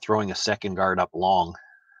could have throwing a second guard up long.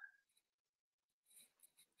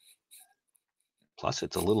 Plus,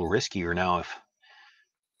 it's a little riskier now if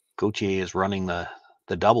Gauthier is running the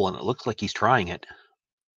double, and it looks like he's trying it.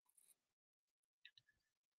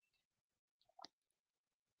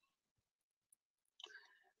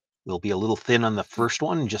 Will be a little thin on the first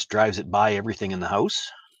one and just drives it by everything in the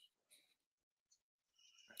house.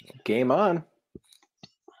 Game on.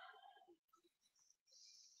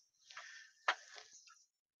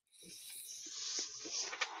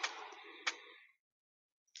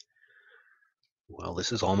 Well,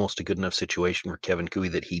 this is almost a good enough situation for Kevin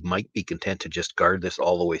Cooey that he might be content to just guard this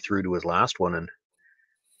all the way through to his last one, and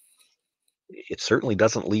it certainly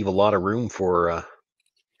doesn't leave a lot of room for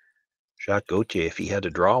Jacques Gauthier if he had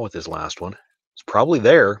to draw with his last one. It's probably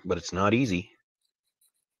there, but it's not easy.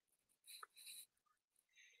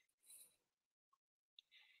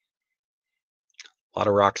 A lot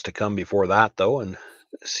of rocks to come before that, though, and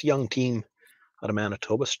this young team out of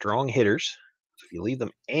Manitoba, strong hitters. If you leave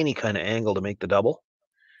them any kind of angle to make the double,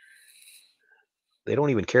 they don't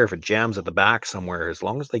even care if it jams at the back somewhere, as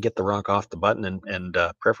long as they get the rock off the button and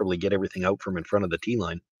preferably get everything out from in front of the tee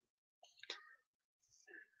line.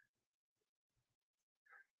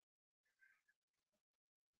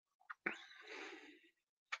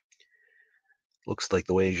 Looks like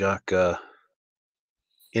the way Jacques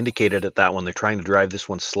indicated at that one, they're trying to drive this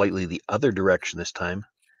one slightly the other direction this time.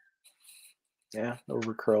 Yeah,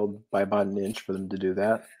 over curled by about an inch for them to do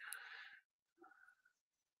that.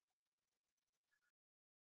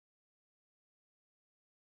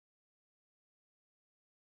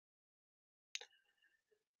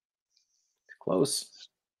 Close.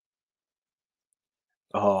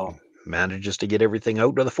 Oh, manages to get everything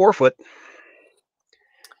out to the forefoot.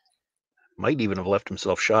 Might even have left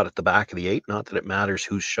himself shot at the back of the 8. Not that it matters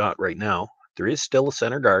who's shot right now. There is still a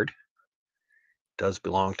center guard. Does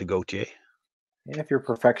belong to Gauthier. Yeah, if you're a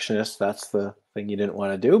perfectionist, that's the thing you didn't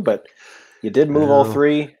want to do, but you did move all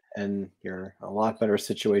 3, and you're in a lot better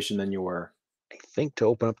situation than you were. I think to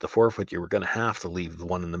open up the forefoot, you were going to have to leave the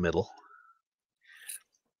one in the middle.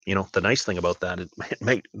 You know, the nice thing about that,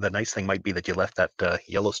 the nice thing might be that you left that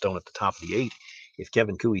Yellowstone at the top of the 8. If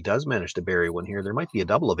Kevin Cooey does manage to bury one here, there might be a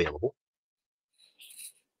double available.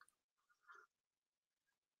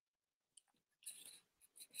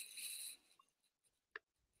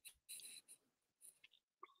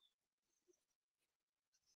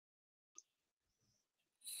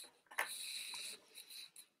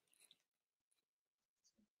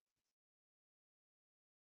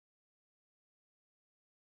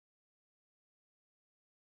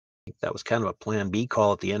 That was kind of a plan B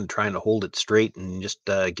call at the end, trying to hold it straight and just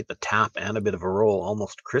get the tap and a bit of a roll,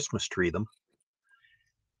 almost Christmas tree them.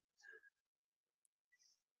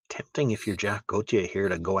 Tempting if you're Jacques Gauthier here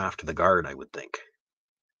to go after the guard, I would think.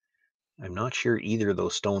 I'm not sure either of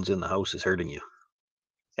those stones in the house is hurting you.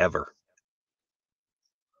 Ever.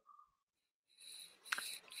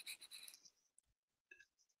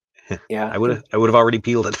 Yeah. I would have already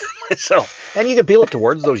peeled it myself. And you can peel it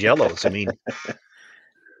towards those yellows. I mean,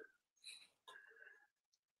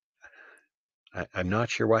 I'm not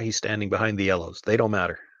sure why he's standing behind the yellows. They don't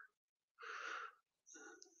matter.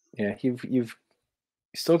 Yeah, you've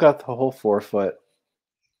still got the whole forefoot.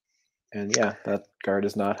 And yeah, that guard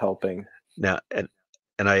is not helping. Now, and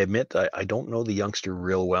I admit I don't know the youngster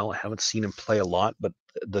real well. I haven't seen him play a lot, but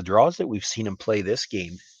the draws that we've seen him play this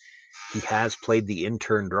game, he has played the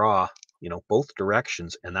in-turn draw, both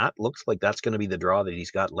directions, and that looks like that's going to be the draw that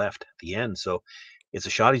he's got left at the end. So it's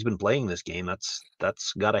a shot he's been playing this game.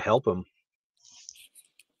 That's got to help him.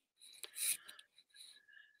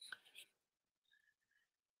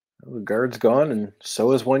 Well, the guard's gone, and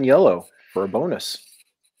so is one yellow for a bonus.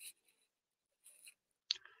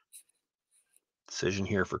 Decision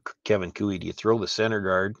here for Kevin Cooey. Do you throw the center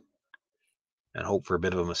guard and hope for a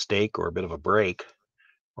bit of a mistake or a bit of a break?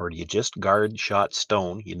 Or do you just guard shot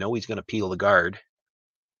stone? You know he's going to peel the guard.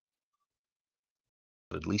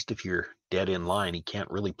 But at least if you're dead in line, he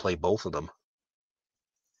can't really play both of them.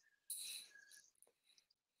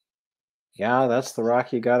 Yeah, that's the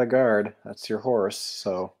rock you got to guard. That's your horse,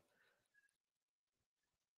 so.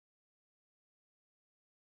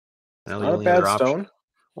 Well, not a bad stone.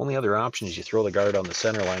 Only other option is you throw the guard on the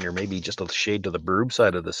center line, or maybe just a shade to the broob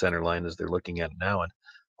side of the center line as they're looking at it now, and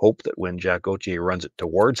hope that when Jacques Gauthier runs it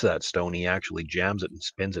towards that stone, he actually jams it and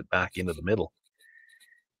spins it back into the middle.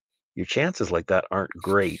 Your chances like that aren't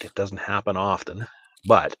great. It doesn't happen often,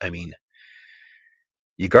 but I mean,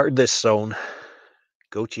 you guard this stone,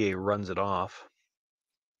 Gauthier runs it off.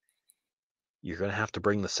 You're going to have to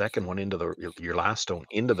bring the second one into your last stone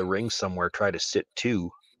into the ring somewhere, try to sit two.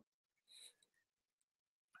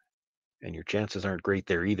 And your chances aren't great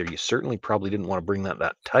there either. You certainly probably didn't want to bring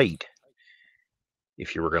that tight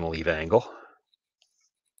if you were going to leave angle.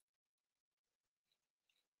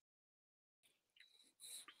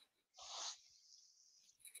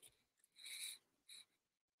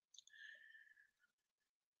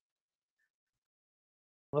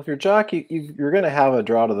 Well, if you're Jacques, you're going to have a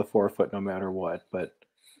draw to the forefoot no matter what, but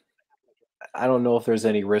I don't know if there's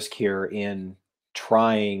any risk here in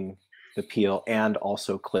trying the peel and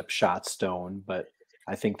also clip shot stone, but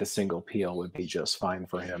I think the single peel would be just fine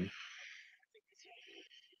for him.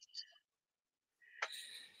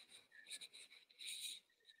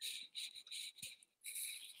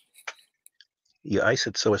 You ice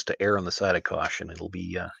it so as to err on the side of caution. It'll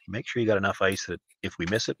be, make sure you got enough ice that if we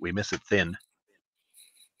miss it thin.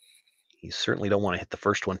 You certainly don't want to hit the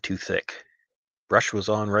first one too thick. Brush was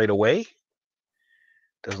on right away.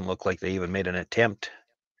 Doesn't look like they even made an attempt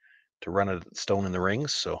to run a stone in the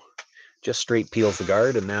rings, so just straight peels the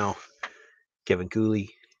guard, and now Kevin Cooley,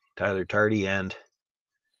 Tyler Tardy, and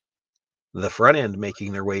the front end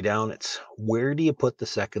making their way down. It's where do you put the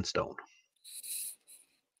second stone?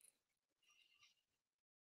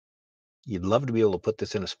 You'd love to be able to put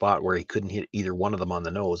this in a spot where he couldn't hit either one of them on the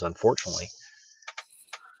nose. Unfortunately,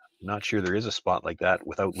 I'm not sure there is a spot like that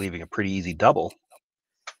without leaving a pretty easy double.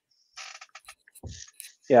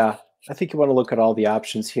 Yeah, I think you want to look at all the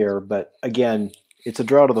options here, but again, it's a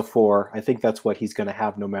draw to the four. I think that's what he's going to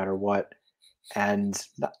have no matter what. And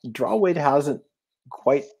draw weight hasn't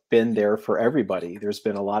quite been there for everybody. There's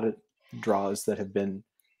been a lot of draws that have been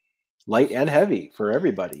light and heavy for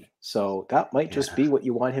everybody. So that might just be what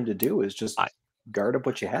you want him to do, is just guard up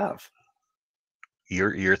what you have.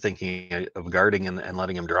 You're thinking of guarding and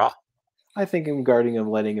letting him draw? I think I'm guarding him,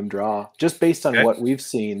 letting him draw. Just based on what we've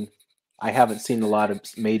seen, I haven't seen a lot of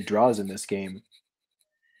made draws in this game.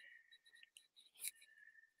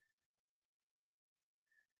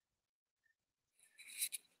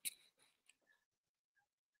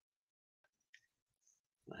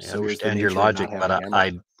 I understand your logic, but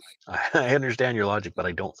I understand your logic, but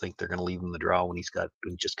I don't think they're going to leave him the draw when he's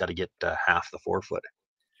just got to get half the forefoot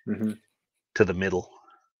to the middle.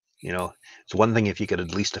 You know, it's one thing if you could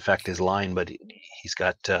at least affect his line, but he's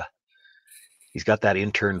got that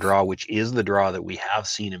in-turn draw, which is the draw that we have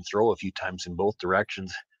seen him throw a few times in both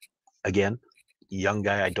directions. Again, young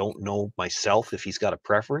guy, I don't know myself if he's got a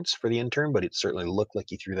preference for the in-turn, but it certainly looked like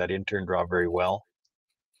he threw that in-turn draw very well.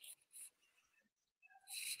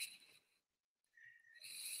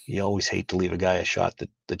 You always hate to leave a guy a shot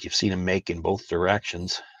that you've seen him make in both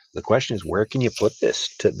directions. The question is, where can you put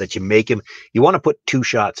this that you make him? You want to put two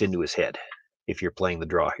shots into his head if you're playing the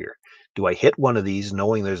draw here. Do I hit one of these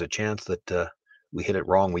knowing there's a chance that we hit it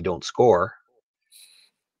wrong, we don't score?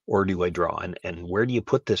 Or do I draw? And where do you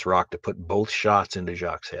put this rock to put both shots into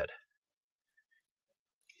Jacques' head?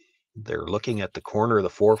 They're looking at the corner of the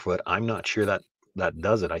forefoot. I'm not sure that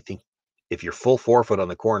does it. I think if you're full forefoot on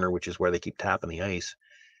the corner, which is where they keep tapping the ice,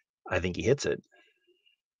 I think he hits it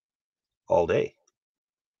all day.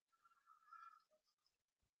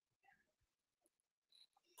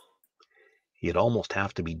 You'd almost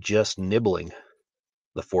have to be just nibbling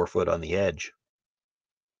the forefoot on the edge.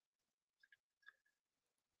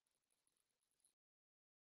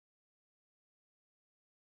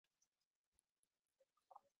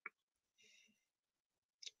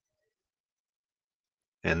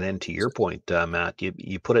 And then to your point, Matt,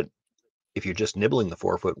 you put it, if you're just nibbling the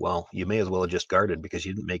 4 foot, well, you may as well have just guarded because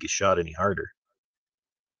you didn't make his shot any harder.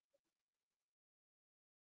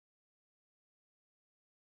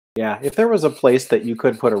 Yeah, if there was a place that you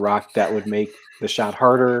could put a rock that would make the shot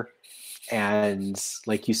harder and,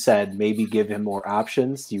 like you said, maybe give him more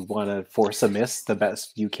options, you want to force a miss the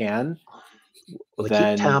best you can, well,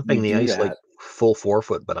 they keep tapping the ice that. like full 4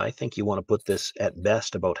 foot, but I think you want to put this at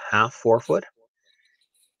best about half 4 foot,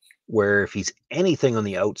 where if he's anything on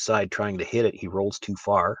the outside trying to hit it, he rolls too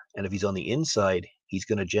far. And if he's on the inside, he's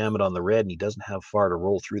going to jam it on the red, and he doesn't have far to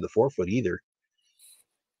roll through the 4 foot either.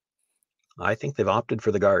 I think they've opted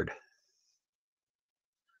for the guard.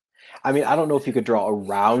 I mean, I don't know if you could draw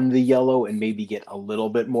around the yellow and maybe get a little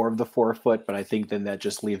bit more of the 4 foot, but I think then that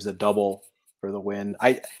just leaves a double for the win.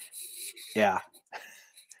 Yeah,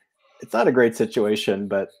 it's not a great situation,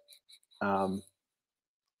 but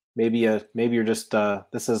maybe you're just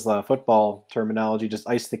this is football terminology, just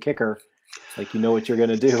ice the kicker, like you know what you're going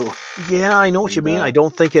to do. Yeah, I know what you mean. I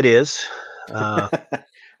don't think it is.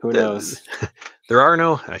 Who knows? There are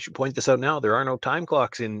no, I should point this out now, there are no time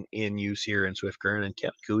clocks in use here in Swift Current, and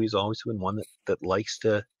Kevin Cooey's always been one that likes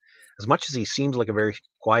to, as much as he seems like a very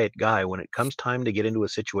quiet guy, when it comes time to get into a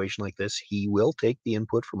situation like this, he will take the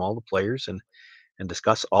input from all the players and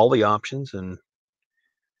discuss all the options and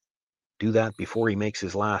do that before he makes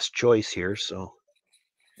his last choice here. So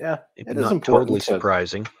yeah, it's it is not important totally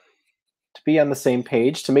surprising to be on the same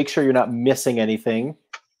page, to make sure you're not missing anything.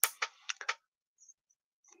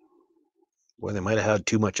 Boy, they might have had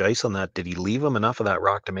too much ice on that. Did he leave him enough of that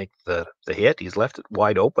rock to make the hit? He's left it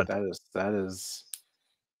wide open. That is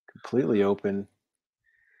completely open.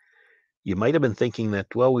 You might have been thinking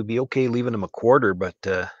that, well, we'd be okay leaving him a quarter, but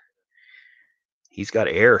he's got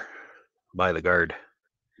air by the guard.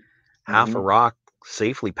 Half a rock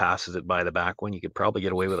safely passes it by the back one. You could probably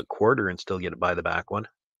get away with a quarter and still get it by the back one.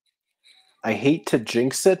 I hate to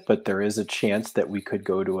jinx it, but there is a chance that we could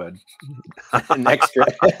go to an extra.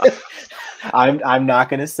 I'm not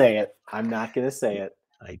going to say it. I'm not going to say it.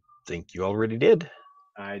 I think you already did.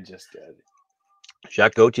 I just did.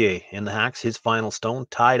 Jacques Gauthier in the hacks, his final stone,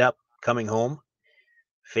 tied up, coming home.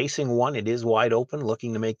 Facing one, it is wide open,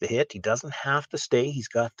 looking to make the hit. He doesn't have to stay. He's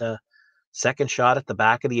got the second shot at the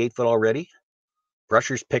back of the 8 foot already.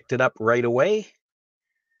 Brushers picked it up right away.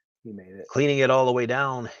 He made it. Cleaning it all the way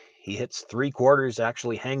down. He hits 3/4,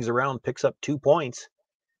 actually hangs around, picks up 2 points.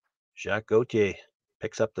 Jacques Gauthier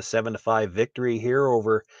picks up the 7-5 victory here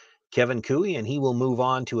over Kevin Cooey, and he will move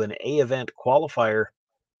on to an A event qualifier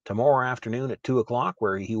tomorrow afternoon at 2 o'clock,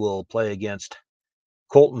 where he will play against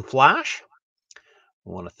Colton Flash. I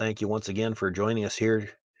want to thank you once again for joining us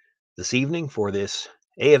here this evening for this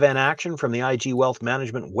A event action from the IG Wealth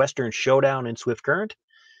Management Western Showdown in Swift Current.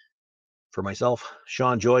 For myself,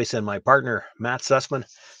 Sean Joyce, and my partner, Matt Sussman,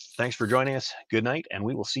 thanks for joining us. Good night, and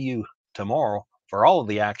we will see you tomorrow for all of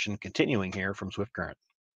the action continuing here from Swift Current.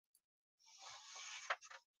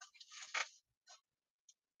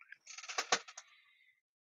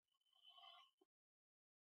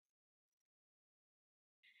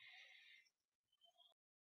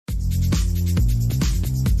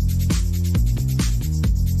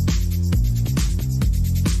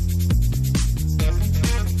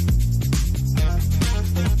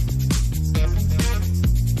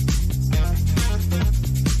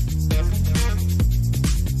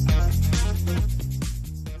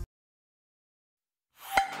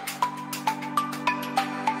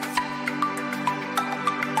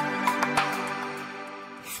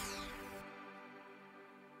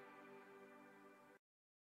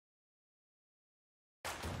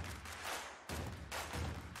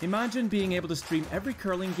 Imagine being able to stream every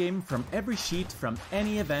curling game from every sheet from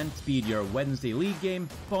any event, be it your Wednesday league game,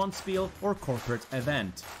 bonspiel, or corporate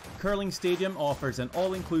event. Curling Stadium offers an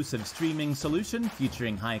all-inclusive streaming solution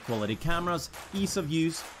featuring high-quality cameras, ease of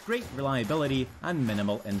use, great reliability, and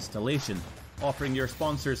minimal installation. Offering your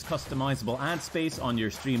sponsors customizable ad space on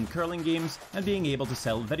your streamed curling games and being able to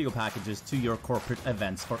sell video packages to your corporate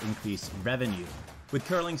events for increased revenue. With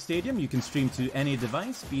Curling Stadium, you can stream to any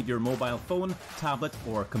device, be it your mobile phone, tablet,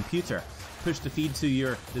 or computer. Push the feed to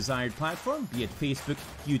your desired platform, be it Facebook,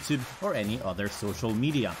 YouTube, or any other social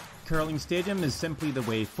media. Curling Stadium is simply the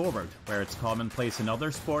way forward. Where it's commonplace in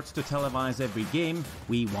other sports to televise every game,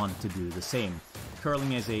 we want to do the same.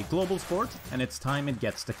 Curling is a global sport, and it's time it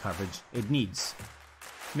gets the coverage it needs.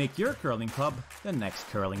 Make your curling club the next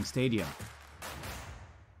Curling Stadium.